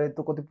सेट गरेँ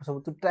त्यो कति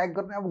पुसअप त्यो ट्र्याक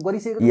गर्ने अब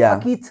गरिसकेको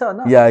छ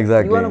होइन या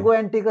exactly you want go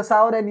and take a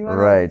shower and you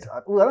want right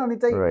अनि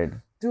चाहिँ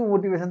त्यो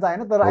मोटिभेसन चाहिँ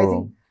होइन तर आई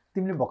थिङ्क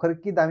तिमीले भर्खर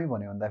के दामी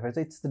भन्यो भन्दाखेरि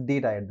चाहिँ it's the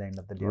data at the and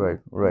of the day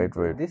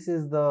right this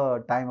is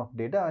the time of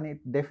data अनि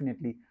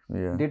definitely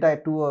data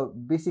to a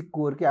basic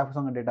core कि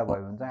आफूसँग डेटा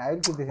भयो भने चाहिँ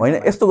आई होइन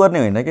यस्तो गर्ने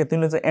होइन कि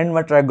तिमीले चाहिँ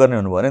एन्डमा ट्र्याक गर्ने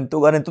हुनु भयो नि त्यो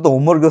गर्ने त्यो त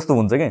होमवर्क जस्तो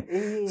हुन्छ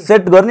कि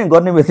सेट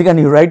गर्ने बित्तिकै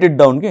अनि राइट इट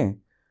डाउन कि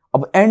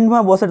अब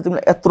एन्डमा बसेर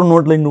तिमीले यत्रो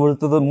नोट लेख्नुपर्छ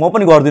त्यो त म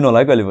पनि गर्दिनँ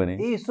होला कहिले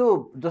पनि सो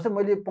जस्तै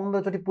मैले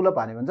 15 चोटि पुलअप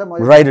हाने भने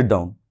चाहिँ राइट इट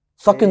डाउन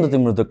सक्यो नि त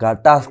तिम्रो त्यो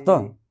टास्क त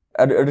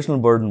एडिसनल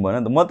बर्डन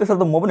भएन त म त्यसरी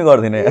त म पनि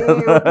गर्दिनँ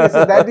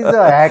द्याट इज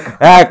अ ह्याक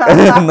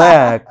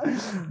नयाँ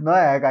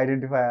ह्याक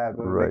आइडेन्टिफाई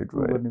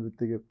गर्ने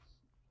बित्तिकै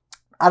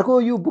अर्को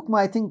यो बुकमा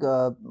आई थिङ्क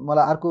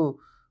मलाई अर्को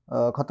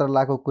खतरा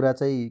लागेको कुरा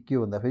चाहिँ के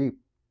हो भन्दाखेरि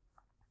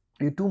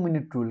यो 2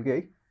 मिनट रुल के है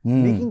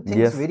मेकिङ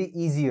थिङ्स भेरी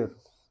इजियर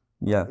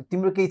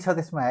तिम्रो केही छ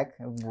त्यसमा ह्याक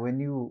व्हेन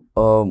यु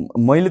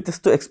मैले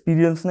त्यस्तो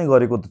एक्सपिरियन्स नै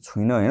गरेको त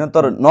छुइनँ होइन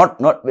तर नट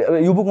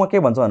यो बुकमा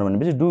के भन्छ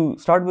भनेपछि do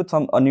start with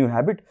some a new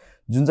habit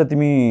जुन चाहिँ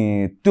तिमी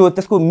त्यो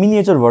त्यसको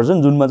मिनिएचर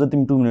भर्जन जुनमा चाहिँ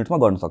तिमी 2 मिनट्समा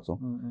गर्न सक्छौ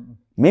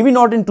मेबी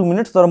नट इन 2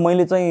 मिनट्स तर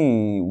मैले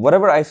चाहिँ what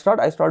ever I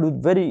start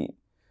with very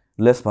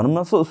less भनौँ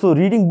न सो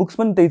रिडिङ बुक्स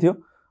पनि त्यही थियो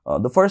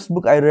the first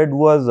book I read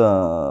was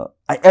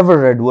I ever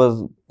red was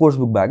course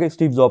book भएको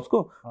स्टिभ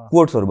जब्सको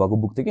कोट्सहरू भएको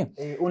बुक थियो कि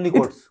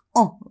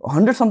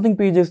 100 समथिङ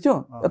पेजेस थियो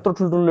यत्रो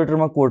ठुल्ठुलो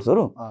लेटरमा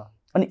कोट्सहरू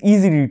अनि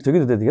इजी रिड थियो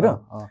कि त्यतिखेर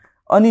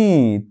अनि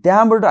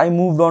त्यहाँबाट I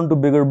move on to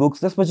bigger books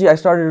त्यसपछि आई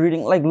स्टार्टेड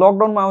रिडिङ लाइक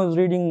लकडाउनमा I was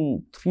reading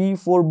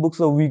 3-4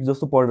 books a week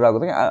जस्तो पढेर आएको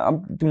थियो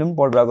कि तिमीले पनि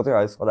पढेर आएको थियो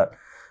आई स द्याट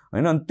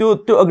होइन अनि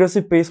त्यो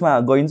अग्रेसिभ पेसमा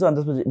गइन्छ अनि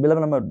त्यसपछि बेला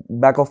बेलामा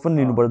ब्याक अफ पनि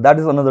लिनुपर्छ द्याट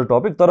इज अनदर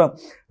टपिक तर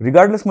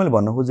रिगार्डलेस मैले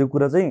भन्न खोजेको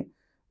कुरा चाहिँ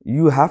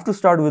you have to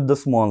start with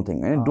the small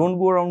thing होइन डोन्ट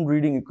गो अराउन्ड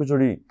रिडिङ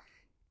एकैचोटि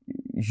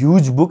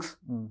huge books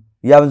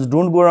yeah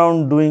don't go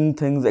around doing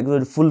things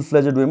एकचोटि फुल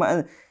फ्लेजेड वेमा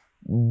and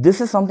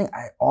this is something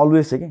I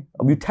always से कि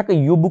अब यो ठ्याक्कै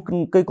यो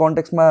बुककै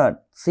कन्टेक्स्टमा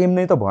सेम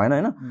नै त भएन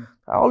होइन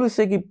आई अलवेज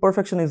से कि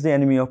perfection is the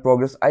enemy of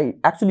progress I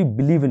actually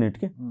believe in it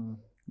कि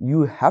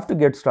you have to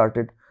get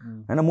started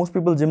होइन मोस्ट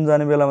पिपल जिम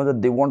जाने बेलामा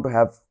चाहिँ they want to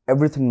have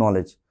everything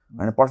knowledge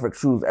होइन पर्फेक्ट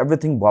सुज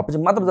एभ्रिथिङ भएपछि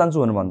मात्र जान्छु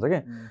भनेर भन्छ कि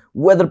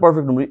weather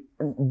perfect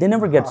they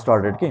never get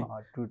started कि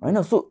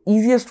होइन so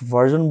easiest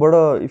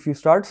भर्जनबाट if you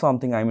start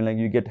something I mean like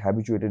you get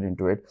habituated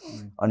into it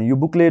अनि यो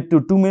बुकले त्यो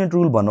 2 मिनट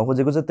रुल भन्न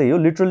खोजेको चाहिँ त्यही हो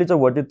लिटरली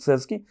चाहिँ वाट इट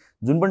सेज कि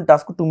जुन पनि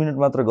टास्कको 2 मिनट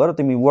मात्र गर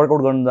तिमी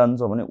वर्कआउट गर्न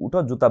जान्छौ भने उठ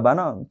जुत्ता बान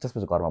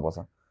त्यसपछि घरमा बस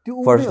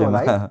फर्स्ट डेमा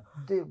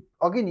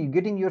again you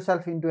getting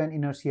yourself into an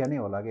inertia नै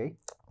होला कि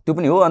त्यो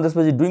पनि हो अनि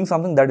त्यसपछि doing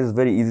something that is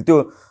very easy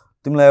त्यो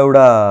तिमीलाई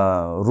एउटा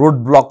रोड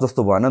ब्लक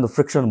जस्तो भएन नि त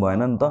फ्रिक्सन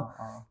भएन नि त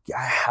कि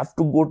I have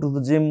to go to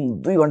the gym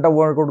 2 घन्टा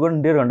वर्कआउट गर्ने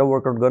 1.5 घन्टा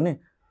वर्कआउट गर्ने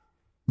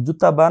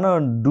जुत्ता बान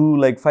डु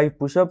लाइक 5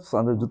 पुसअप्स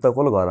अन्त जुत्ता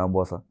खोल घरमा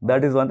बस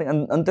द्याट इज वान थिङ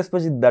अनि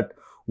त्यसपछि द्याट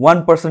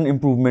 1%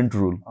 इम्प्रुभमेन्ट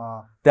रुल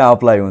त्यहाँ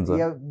अप्लाई हुन्छ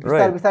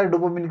बिस्तारै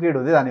डोपामिन क्रिएट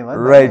हुँदै जाने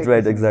भयो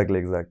राइट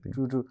एक्ज्याक्टली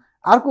ट्रु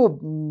अर्को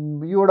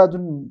यो एउटा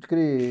जुन के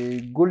अरे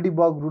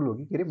गोल्डीबग रुल हो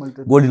कि के अरे मैले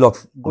त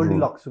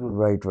गोल्डीलक्स रुल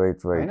राइट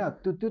होइन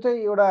त्यो चाहिँ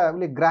एउटा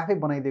उसले ग्राफै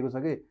बनाइदिएको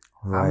छ कि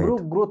हाम्रो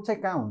ग्रोथ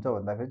चाहिँ कहाँ हुन्छ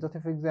भन्दाखेरि जस्तै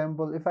for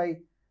example if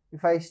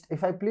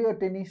I play a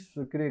tennis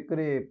के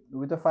अरे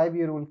विथ अ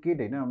 5-year-old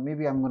किड होइन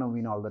maybe I'm gonna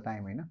win all the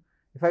time होइन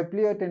if I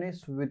play a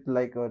tennis with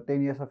like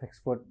 10 years of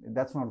expert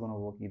that's not gonna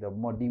work इदर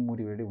म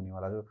demotivated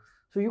हुनेवाला छु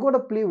so you goat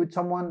play with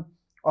someone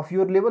of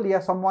your level yeah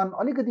someone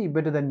अलिकति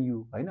better then you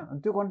होइन अनि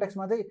त्यो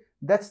कन्टेक्स्टमा चाहिँ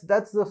that's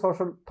the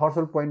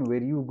थर्सल point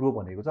where you grow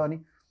भनेको छ अनि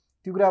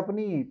त्यो कुरा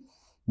पनि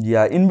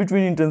Yeah, in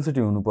between intensity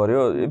हुनु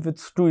पर्यो. If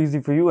it's too easy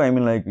for you, I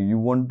mean like you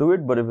won't do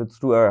it, but if it's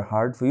too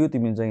hard for you,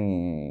 तिमी चाहिँ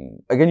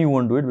again you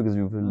won't do it because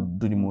you feel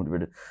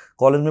demotivated.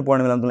 College मै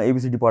पढ्ने बेलामा तिमीलाई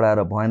ABCD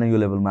पढाएर भएन यो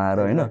लेभलमा आएर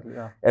हैन.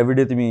 Every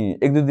day तिमी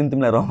एक दुई दिन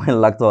तिमीलाई रमाइलो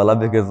लाग्छ होला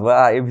because वा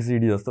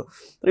ABCD जस्तो.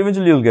 But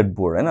eventually you'll get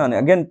bored हैन.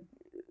 अनि again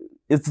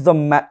it's the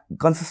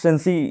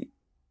consistency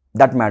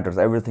that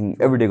matters. Everything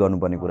every day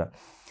गर्नुपर्ने कुरा.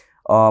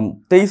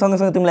 त्यही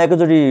सँगसँगै तिमीलाई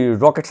एकैचोटी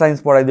rocket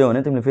science पढाइदियो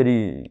भने तिमीले फेरि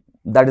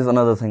that is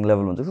another thing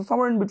level हुन्छ. So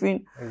somewhere in between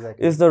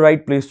is the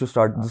right place to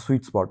start, the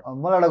sweet spot.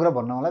 मलाई एउटा कुरा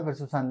भन्नु होला फेरि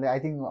सुशान्तले आई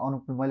थिंक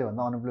अनुप मैले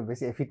भन्दा अनुपले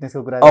बेसी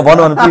फिटनेसको कुरा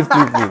भन्नु please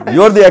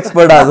you are the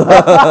expert as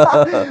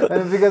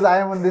because I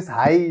am on this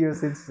high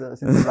since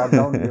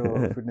lockdown यो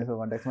फिटनेसको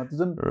कन्टेक्स्टमा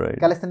जुन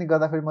क्यालिस्थेनिक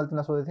गर्दा फेरि मैले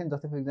तिमीलाई सोधेको थिएँ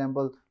जस्तै फर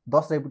एक्जाम्पल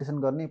 10 रेपिटेसन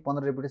गर्ने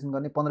 15 रेपिटेसन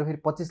गर्ने 15 फेरि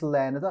 25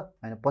 ल्याएन त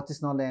हैन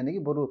 25 नल्याएन कि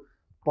बरु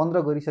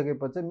 15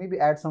 गरिसकेपछि चाहिँ maybe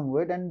add some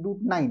weight and do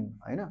 9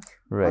 हैन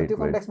त्यो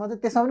कन्टेक्स्टमा चाहिँ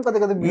त्यसमा पनि कतै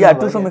कतै मिल्छ या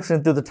टु सम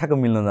एक्सटेन्ट त्यो त ठ्याक्क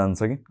मिल्न जान्छ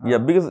कि या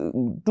बिकज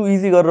टु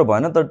इजी गरेर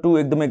भएन तर टु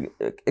एकदमै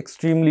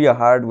extremely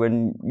hard when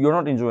you are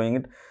not enjoying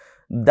it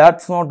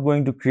that's not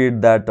going to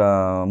create that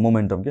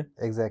momentum के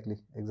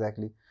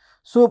एक्ज्याक्टली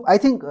सो आई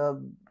थिंक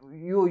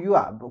यो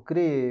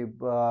के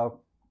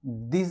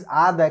दिज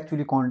आर द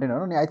एक्चुअली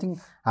कन्टेन्टहरु नि आई थिंक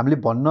हामीले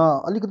भन्न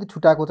अलिकति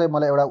छुटाएको चाहिँ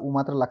मलाई एउटा उ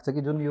मात्र लाग्छ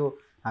कि जुन यो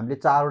हामीले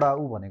चारवटा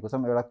उ भनेको छौँ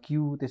एउटा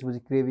क्यू त्यसपछि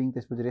क्रेभिङ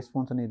त्यसपछि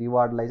रेस्पोन्स अनि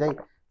रिवार्डलाई चाहिँ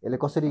यसले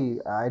कसरी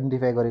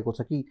आइडेन्टिफाई गरेको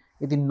छ कि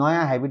यदि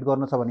नयाँ ह्याबिट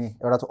गर्न छ भने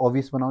एउटा चाहिँ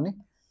अभियस बनाउने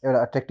एउटा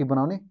अट्र्याक्टिभ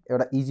बनाउने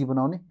एउटा इजी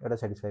बनाउने एउटा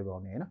सेटिस्फाई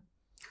बनाउने हैन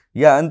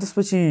या अनि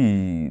त्यसपछि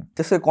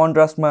त्यसै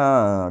कन्ट्रास्टमा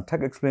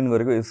ठ्याक एक्सप्लेन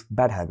गरेको इज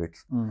ब्याड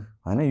ह्याबिट्स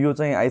हैन यो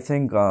चाहिँ I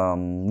think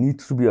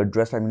needs to be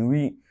addressed I mean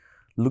we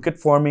look at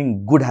forming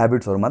good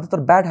habits or मात्र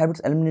तर bad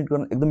habits eliminate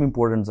गर्न एकदम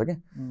important छ के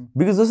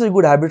because जसरी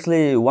good habits ले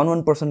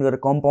 1% गरेर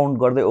compound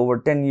गर्दै over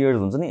 10 years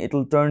हुन्छ नि it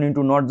will turn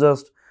into not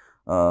just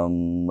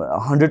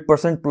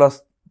 100% plus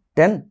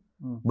 10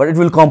 but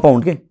it will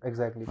compound के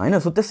exactly हैन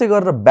so त्यसै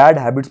गरेर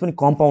bad habits पनि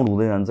compound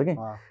हुँदै जान्छ के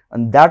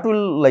and that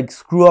will like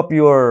screw up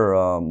your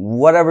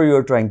whatever you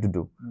are trying to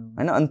do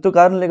हैन अनि त्यो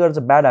कारणले गर्दा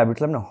चाहिँ bad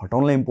habits लाई पनि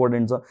हटाउनलाई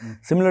important छ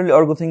similarly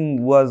अर्को thing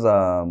was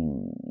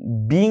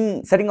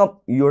setting up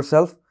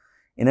yourself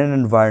in an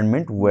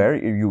environment where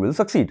you will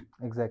succeed.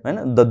 Exactly.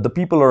 And the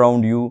people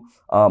around you,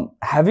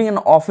 having an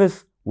office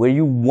where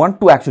you want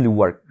to actually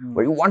work,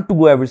 where you want to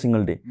go every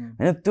single day.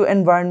 And the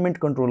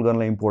environment control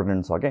is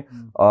important. Okay?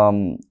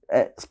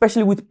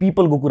 Especially with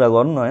people,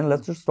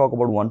 let's just talk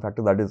about one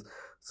factor, that is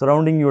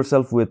surrounding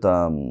yourself with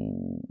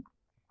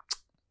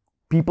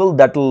people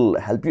that will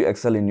help you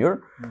excel in your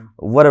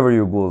whatever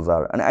your goals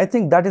are. And I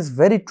think that is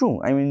very true.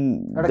 I mean,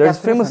 there's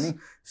famous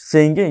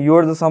saying you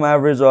are the sum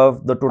average of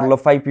the total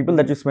of 5 people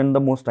that you spend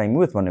the most time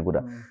with भन्ने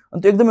कुरा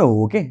अनि त्यो एकदमै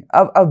हो के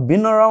I've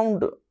been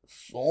around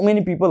so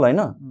many people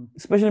हैन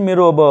especially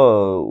मेरो अब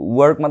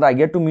वर्कमा त I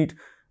get to meet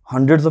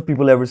hundreds of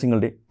people every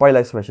single day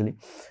पहिला especially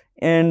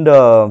and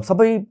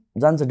सबै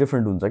जान्छ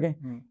डिफरेन्ट हुन्छ के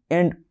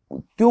and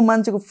त्यो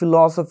मान्छेको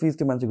फिलोसफिज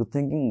त्यो मान्छेको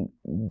thinking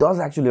does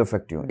actually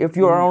affect you if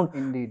you are around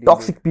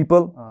toxic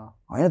people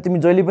हैन तिमी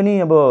जहिले पनि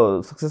अब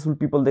सक्सेसफुल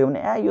पिपल देख्यो भने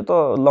ए यो त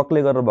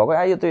लकले गरेर भएको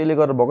यो त यसले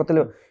गरेर भएको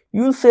त्यसले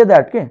you will say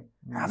that के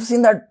I've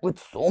seen that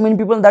with so many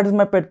people that is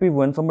my pet peeve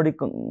when somebody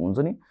हुन्छ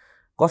नि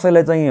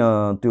कसैलाई चाहिँ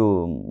त्यो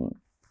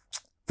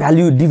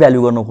भ्याल्यु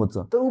डिभ्याल्यु गर्न खोज्छ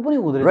तर उ पनि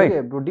हुँदैन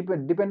के ब्रो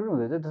डिपेन्ड पनि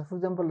हुँदैन फर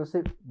एक्जाम्पल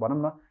जस्तै भनौं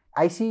न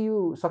I C you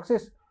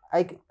success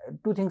I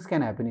to things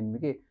can happen in me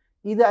के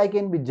either I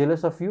can be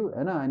jealous of you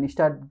and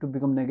start to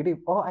become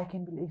negative or I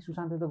can be like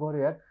सुशान्तले त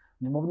गर्यो यार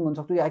म पनि गर्न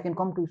सक्छु I can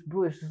come to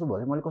bro यस्तो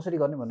भयो मैले कसरी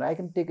गर्ने भनेर I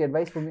can take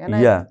advice from you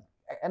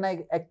and I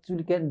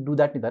actually can do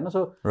that नि त हैन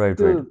सो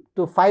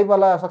त्यो 5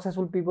 वाला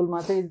सक्सेसफुल पिपल मा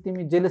चाहिँ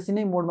तिमी जेलसी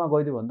नै मोडमा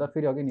गइदियो भन्दा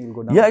फेरि again you will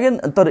go down yeah again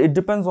तर it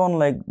depends on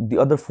like the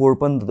other 4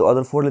 पनि द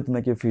अदर 4 ले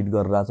तिमीलाई के फिट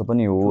गरिराछ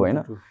पनि हो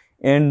हैन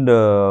and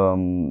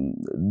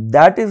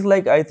that is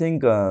like I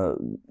think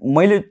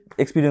मैले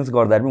experience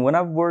गर्दा when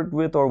I've worked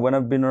with or when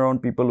I've been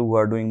around people who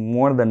are doing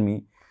more than me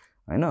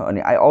हैन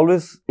अनि I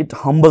always it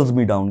humbles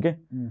me down के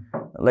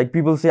like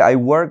people say I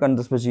work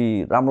and त्यसपछि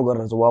राम्रो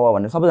गरेर छ वा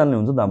भन्ने सबैजनाले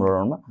हुन्छ हाम्रो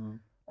अराउन्डमा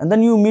and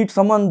then you meet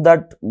someone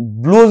that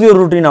blows your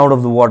routine out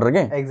of the water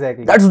okay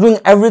exactly that's doing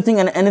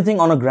everything and anything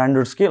on a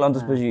grander scale and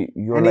especially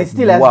you're and like he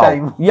still has wow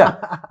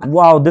time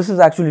wow this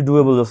is actually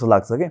doable just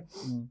like okay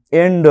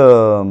and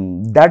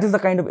that is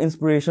the kind of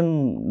inspiration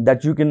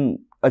that you can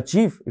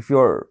achieve if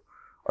you're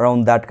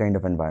around that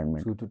kind of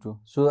environment true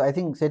so I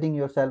think setting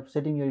your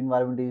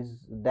environment is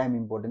damn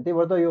important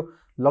त्यही भएर त यो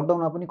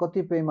लकडाउनमा पनि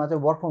कतिपयमा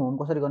चाहिँ work from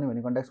home कसरी गर्ने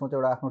भन्ने कन्टेक्स्टमा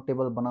चाहिँ एउटा आफ्नो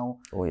टेबल बनाऊ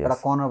एउटा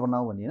कर्नर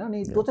बनाऊ भन्ने हैन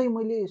अनि त्यो चाहिँ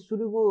मैले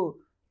सुरुको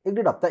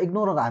 1-1.5 हप्ता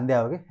इग्नोर हान्दै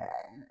आयो के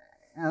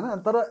हैन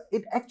तर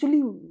इट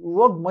एक्चुअली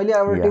वर्क मैले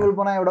एउटा टेबल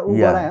बनाए एउटा उ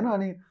बनाए हैन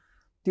अनि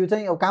त्यो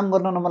चाहिँ अब काम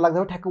गर्न नमन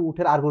लाग्दा ठ्याक्क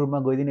उठेर अर्को रुममा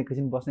गइदिने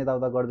एकछिन बस्ने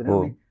ताउता गर्दैन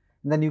अनि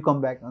देन यु कम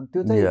ब्याक अनि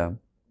त्यो चाहिँ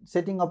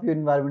setting up your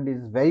environment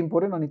is very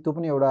important अनि त्यो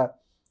पनि एउटा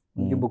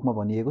यो बुकमा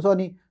भनिएको छ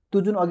अनि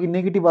त्यो जुन अघि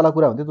नेगेटिभ वाला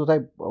कुरा हुन्थ्यो त्यो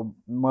चाहिँ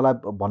मलाई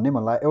भन्नै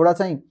मन लाग्यो एउटा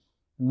चाहिँ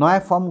नयाँ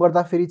फर्म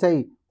गर्दा फेरि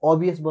चाहिँ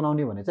अभियस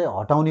बनाउने भने चाहिँ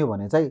हटाउने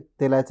भने चाहिँ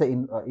त्यसलाई चाहिँ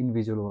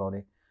इन्भिजुअल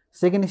बनाउने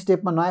सेकेन्ड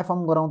स्टेपमा नयाँ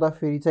फर्म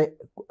गराउँदाखेरि चाहिँ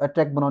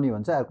एट्र्याक्ट बनाउने हो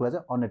भने चाहिँ अर्कोलाई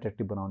चाहिँ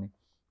अनएट्र्याक्टिभ बनाउने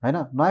होइन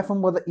नयाँ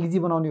फर्म गर्दा इजी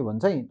बनाउने हो भने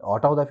चाहिँ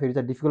हटाउँदाखेरि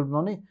चाहिँ डिफिकल्ट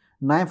बनाउने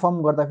नयाँ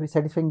फर्म गर्दाखेरि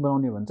सेटिस्फाइङ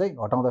बनाउने हो भने चाहिँ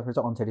हटाउँदाखेरि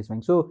चाहिँ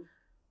अनसेटिस्फाइङ so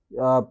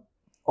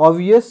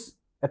obvious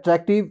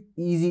attractive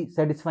easy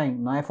satisfying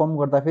नयाँ फर्म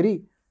गर्दाखेरि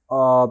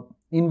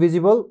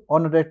इन्भिजिबल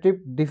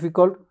अनएट्र्याक्टिभ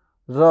डिफिकल्ट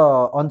र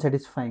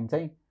अनसेटिस्फाइङ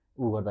चाहिँ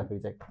ऊ गर्दाखेरि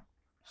चाहिँ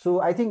so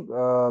I think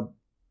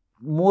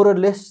more or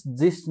less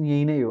just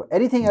यही नै हो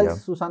anything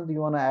else Sushant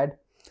you one Ed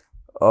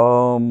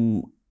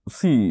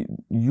C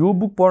यो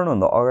बुक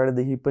पढ्नुभन्दा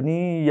अगाडिदेखि पनि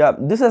या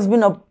this has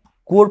been a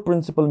core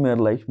principal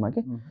मेरो लाइफमा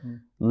के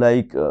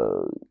like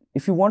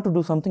if you want to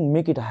do something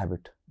make it a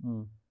habit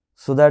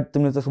so that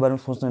तिमीले त्यसको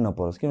बारेमा सोच्नै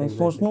नपरोस् किनभने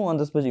सोच्नु अनि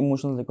त्यसपछि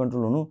इमोसनली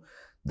कन्ट्रोल हुनु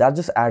द्याट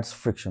जस्ट एड्स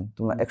फ्रिक्सन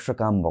तिमीलाई एक्स्ट्रा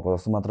काम भएको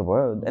जस्तो मात्र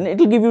भयो and it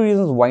will give you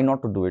reasons why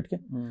not to do it के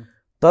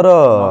तर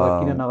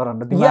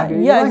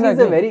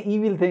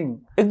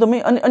एकदमै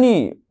अनि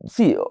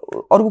सी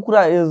अर्को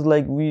कुरा इज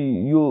लाइक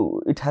यो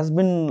it has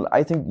been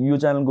I think यो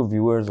च्यानलको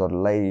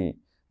भ्युवर्सहरूलाई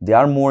they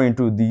are more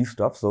into this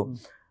stuff so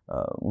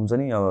हुन्छ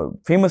नि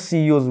famous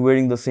CEOs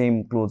wearing the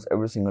same clothes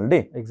every single day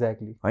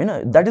exactly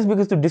होइन द्याट इज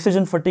बिकज त्यो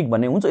डिसिजन फटिक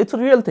भन्ने हुन्छ इट्स अ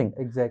रियल थिङ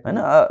होइन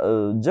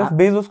Jeff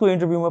बेजोसको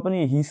इन्टरभ्यूमा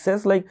पनि he says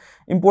like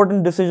important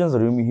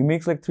डिसिजन्सहरू he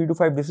makes like 3 to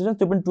 5 decisions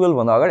त्यो पनि 12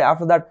 भन्दा अगाडि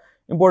आफ्टर द्याट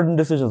इम्पोर्टेन्ट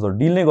डिसिजन्सहरू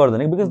डिल नै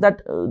गर्दैन बिकज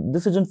द्याट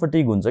डिसिजन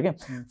फटिक हुन्छ क्या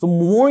so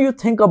more you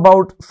think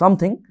about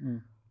something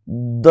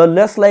the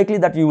lace likely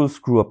that you will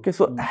screw up के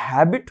सो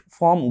ह्याबिट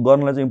फर्म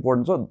गर्नलाई चाहिँ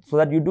इम्पोर्टेन्ट छ so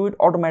that you do it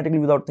automatically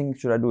without think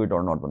should I do it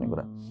or not भन्ने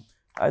कुरा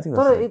I think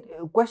तर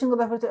question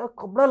गर्दाखेरि चाहिँ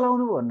कपडा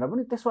लाउनु भनेर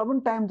पनि त्यसमा पनि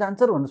टाइम जान्छ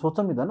भनेर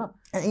सोच्छौँ नि त न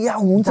या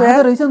हुन्छ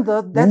रहेछ नि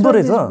त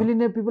that's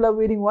people are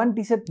wearing one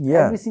T-shirt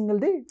every single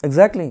day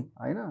exactly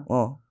हैन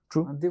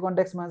ट्रु त्यो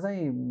कन्टेक्स्टमा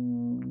चाहिँ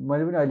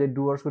मैले पनि अहिले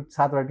डुवर्सको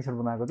 7वटा टी-सर्ट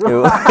बनाएको छु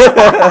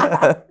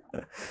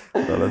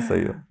तर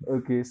सही हो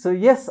okay so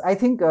yes I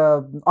think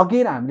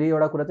again हामीले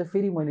एउटा कुरा चाहिँ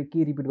फेरि मैले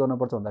के रिपिट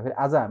गर्नुपर्छ भन्दाखेरि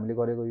आज हामीले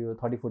गरेको यो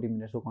 30-40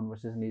 मिनट्सको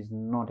कन्भर्सेसन इज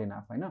नट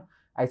इनफ होइन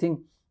आई थिङ्क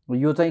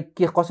यो चाहिँ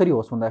के कसरी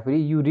होस्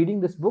भन्दाखेरि you reading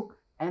this book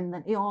and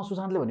then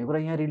सुशान्तले भनेको कुरा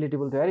यहाँ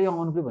रिलेटेबल थियो अरे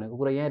अनुपले भनेको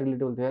कुरा यहाँ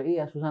रिलेटेबल थियो अरे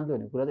सुशान्तले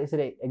भनेको कुरा चाहिँ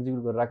यसरी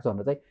एक्जिक्युट गरेर राख्छ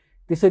भनेर चाहिँ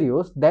त्यसरी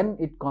होस् then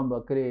it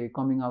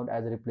coming out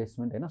as a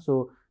replacement होइन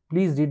so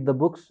please read the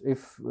books if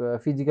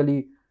physically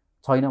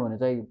छैन भने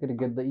चाहिँ के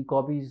get the E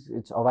copies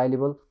it's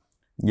available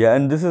yeah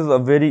and this is a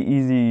very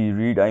easy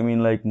read I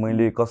mean like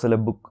मैले कसैलाई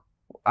book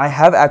I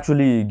have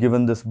actually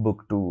given this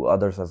book to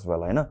others as well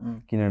होइन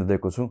किनेर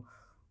दिएको छु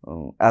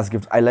as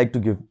gift I like to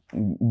give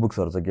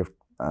बुक्सहरू चाहिँ gift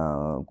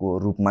को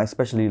रूपमा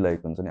स्पेसली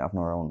लाइक हुन्छ नि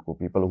आफ्नो अराउन्डको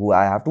people who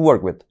I have to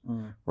work with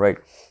right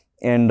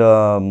and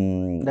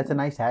that's a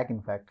nice hack in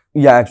fact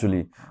yeah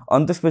actually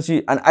अनि त्यसपछि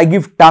एन्ड आई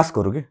गिभ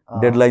टास्कहरू के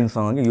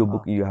डेडलाइनसँग कि यो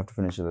book you have to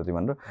finish जति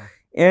भनेर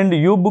एन्ड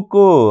यो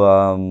बुकको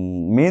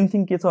मेन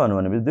थिङ के छ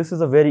भनेपछि this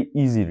is a very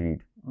easy read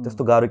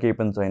त्यस्तो गाह्रो केही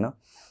पनि छैन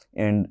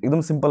एन्ड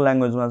एकदम सिम्पल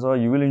ल्याङ्ग्वेजमा छ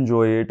यु विल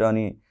इन्जोय इट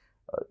अनि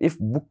इफ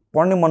बुक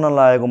पढ्ने मन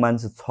नलागेको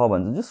मान्छे छ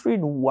भने चाहिँ just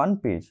read one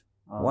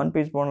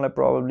page पढ्नलाई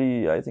probably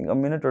I think a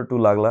minute or two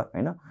लाग्ला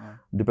होइन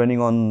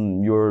depending on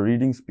your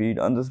reading speed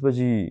अनि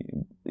त्यसपछि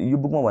यो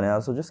बुकमा भने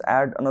जस्तो just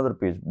add another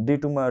page day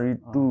 2 मा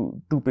read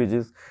two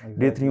pages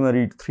day 3 मा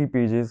read 3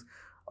 pages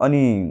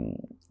अनि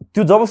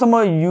त्यो जबसम्म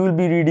you will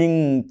be reading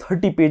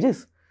 30 pages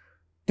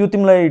त्यो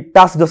तिमीलाई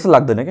टास्क जस्तो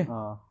लाग्दैन के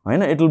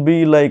होइन इट विल बी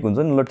लाइक हुन्छ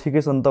नि ल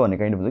ठिकै छ नि त भन्ने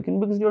काइन्ड हुन्छ किन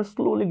because you're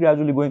slowly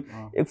gradually going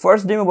एक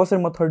फर्स्ट डेमा बसेर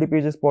म 30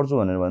 पेजेस पढ्छु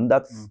भनेर भने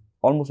द्याट्स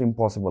अलमोस्ट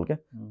इम्पोसिबल क्या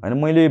होइन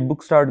मैले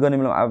बुक स्टार्ट गर्ने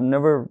बेला आई हेभ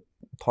नेभर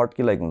थट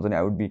कि लाइक हुन्छ नि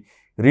I would be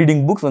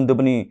reading books अनि त्यो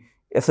पनि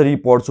यसरी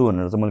पढ्छु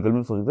भनेर चाहिँ मैले कहिले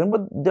पनि सोचेको थिएँ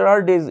but there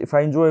are days if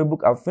I enjoy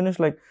book I finish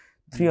like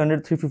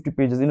 300-350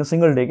 pages in a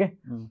single day के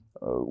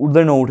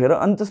उठ्दैन उठेर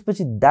अनि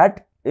त्यसपछि that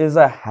is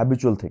a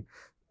ह्याबिचुअल thing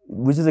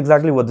which is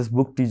exactly what this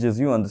book teaches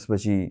you अनि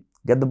त्यसपछि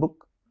गेट द बुक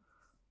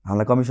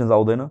हामीलाई commissions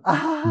आउँदैन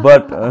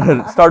but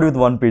start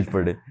with 1 page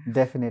per day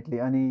definitely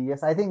अनि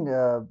यस आई थिङ्क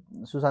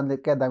सुशान्तले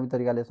क्या दामी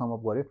तरिकाले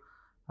समअप गर्यो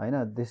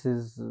होइन दिस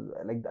इज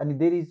लाइक अनि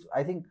देयर इज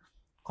आई थिङ्क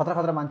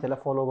खतरा मान्छेलाई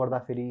फलो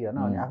गर्दाखेरि होइन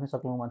अनि आफ्नै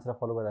सक्ने मान्छेलाई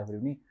फलो गर्दाखेरि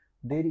पनि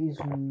there is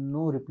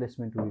no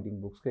replacement to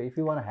reading books के if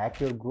you one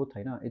hack your growth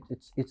होइन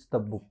इट्स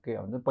द बुक के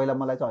हुन्छ पहिला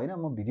मलाई चाहिँ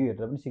होइन म भिडियो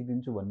हेरेर पनि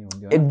सिक्दिन्छु भन्ने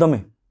हुन्थ्यो एकदमै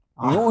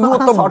यो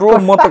त ब्रो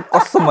म त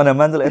कसम भने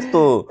मान्छेलाई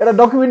यस्तो एउटा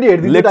डकुमेन्ट्री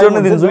हेर्दिन्छु लेक्चर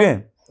नै दिन्छु के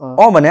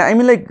भने आई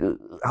मिन लाइक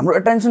हाम्रो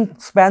एटेन्सन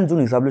स्प्यान जुन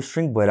हिसाबले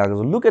श्रिङ्क भइरहेको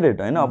छ लुक एट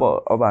इट होइन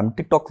अब हामी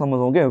टिकटकसम्म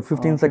जाउँ क्या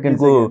 15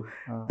 सेकेन्डको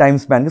time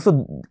span so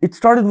it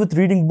started with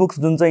reading books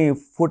जुन चाहिँ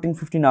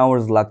 14-15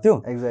 आवर्स लाग्थ्यो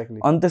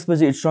अनि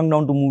त्यसपछि it strong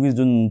down to movies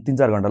जुन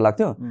 3-4 घन्टा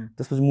लाग्थ्यो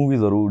त्यसपछि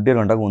मुभिजहरू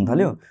 1.5 घन्टाको हुन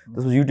थाल्यो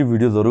त्यसपछि युट्युब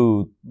भिडियोजहरू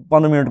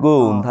 15 मिनटको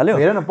हुन थाल्यो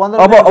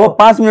अब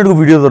 5 मिनटको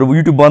भिडियोजहरू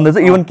युट्युब बन्दैछ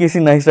इभन केसी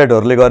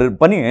नाइस्टाइटहरूले गरेर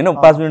पनि होइन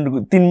 5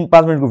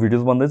 मिनटको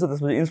भिडियोज बन्दैछ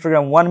त्यसपछि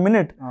Instagram 1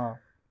 minute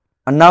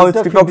and now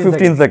it's TikTok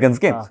 15 seconds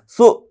okay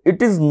so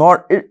it is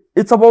not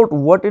it's about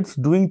what it's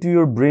doing to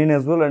your brain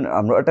as well and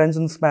हाम्रो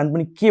attention span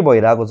पनि के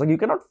भइरहेको छ you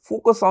cannot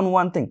focus on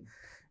one thing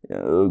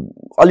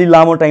अलि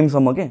लामो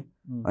टाइमसम्म के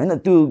होइन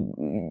त्यो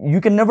you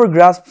can never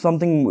grasp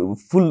something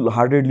full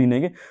heartedly नै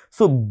कि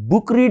सो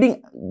बुक रिडिङ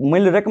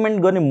मैले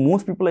रेकमेन्ड गर्ने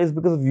most people is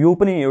because of यो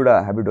पनि एउटा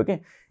हेबिट हो कि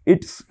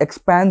इट्स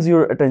एक्सप्यान्ड्स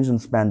युर एटेन्सन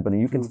स्प्यान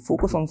पनि you can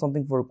focus on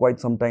something for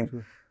quite some time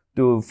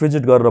त्यो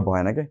फिजिट गरेर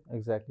भएन क्या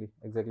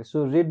एक्ज्याक्टली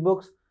सो रिड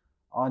बुक्स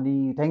अनि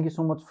thank you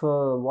so much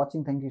for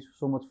watching thank you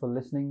so much for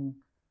listening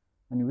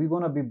and we're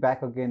gonna be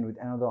back again with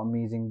another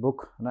amazing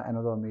book and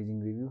another amazing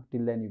review.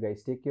 Till then, you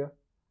guys take care.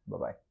 Bye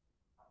bye.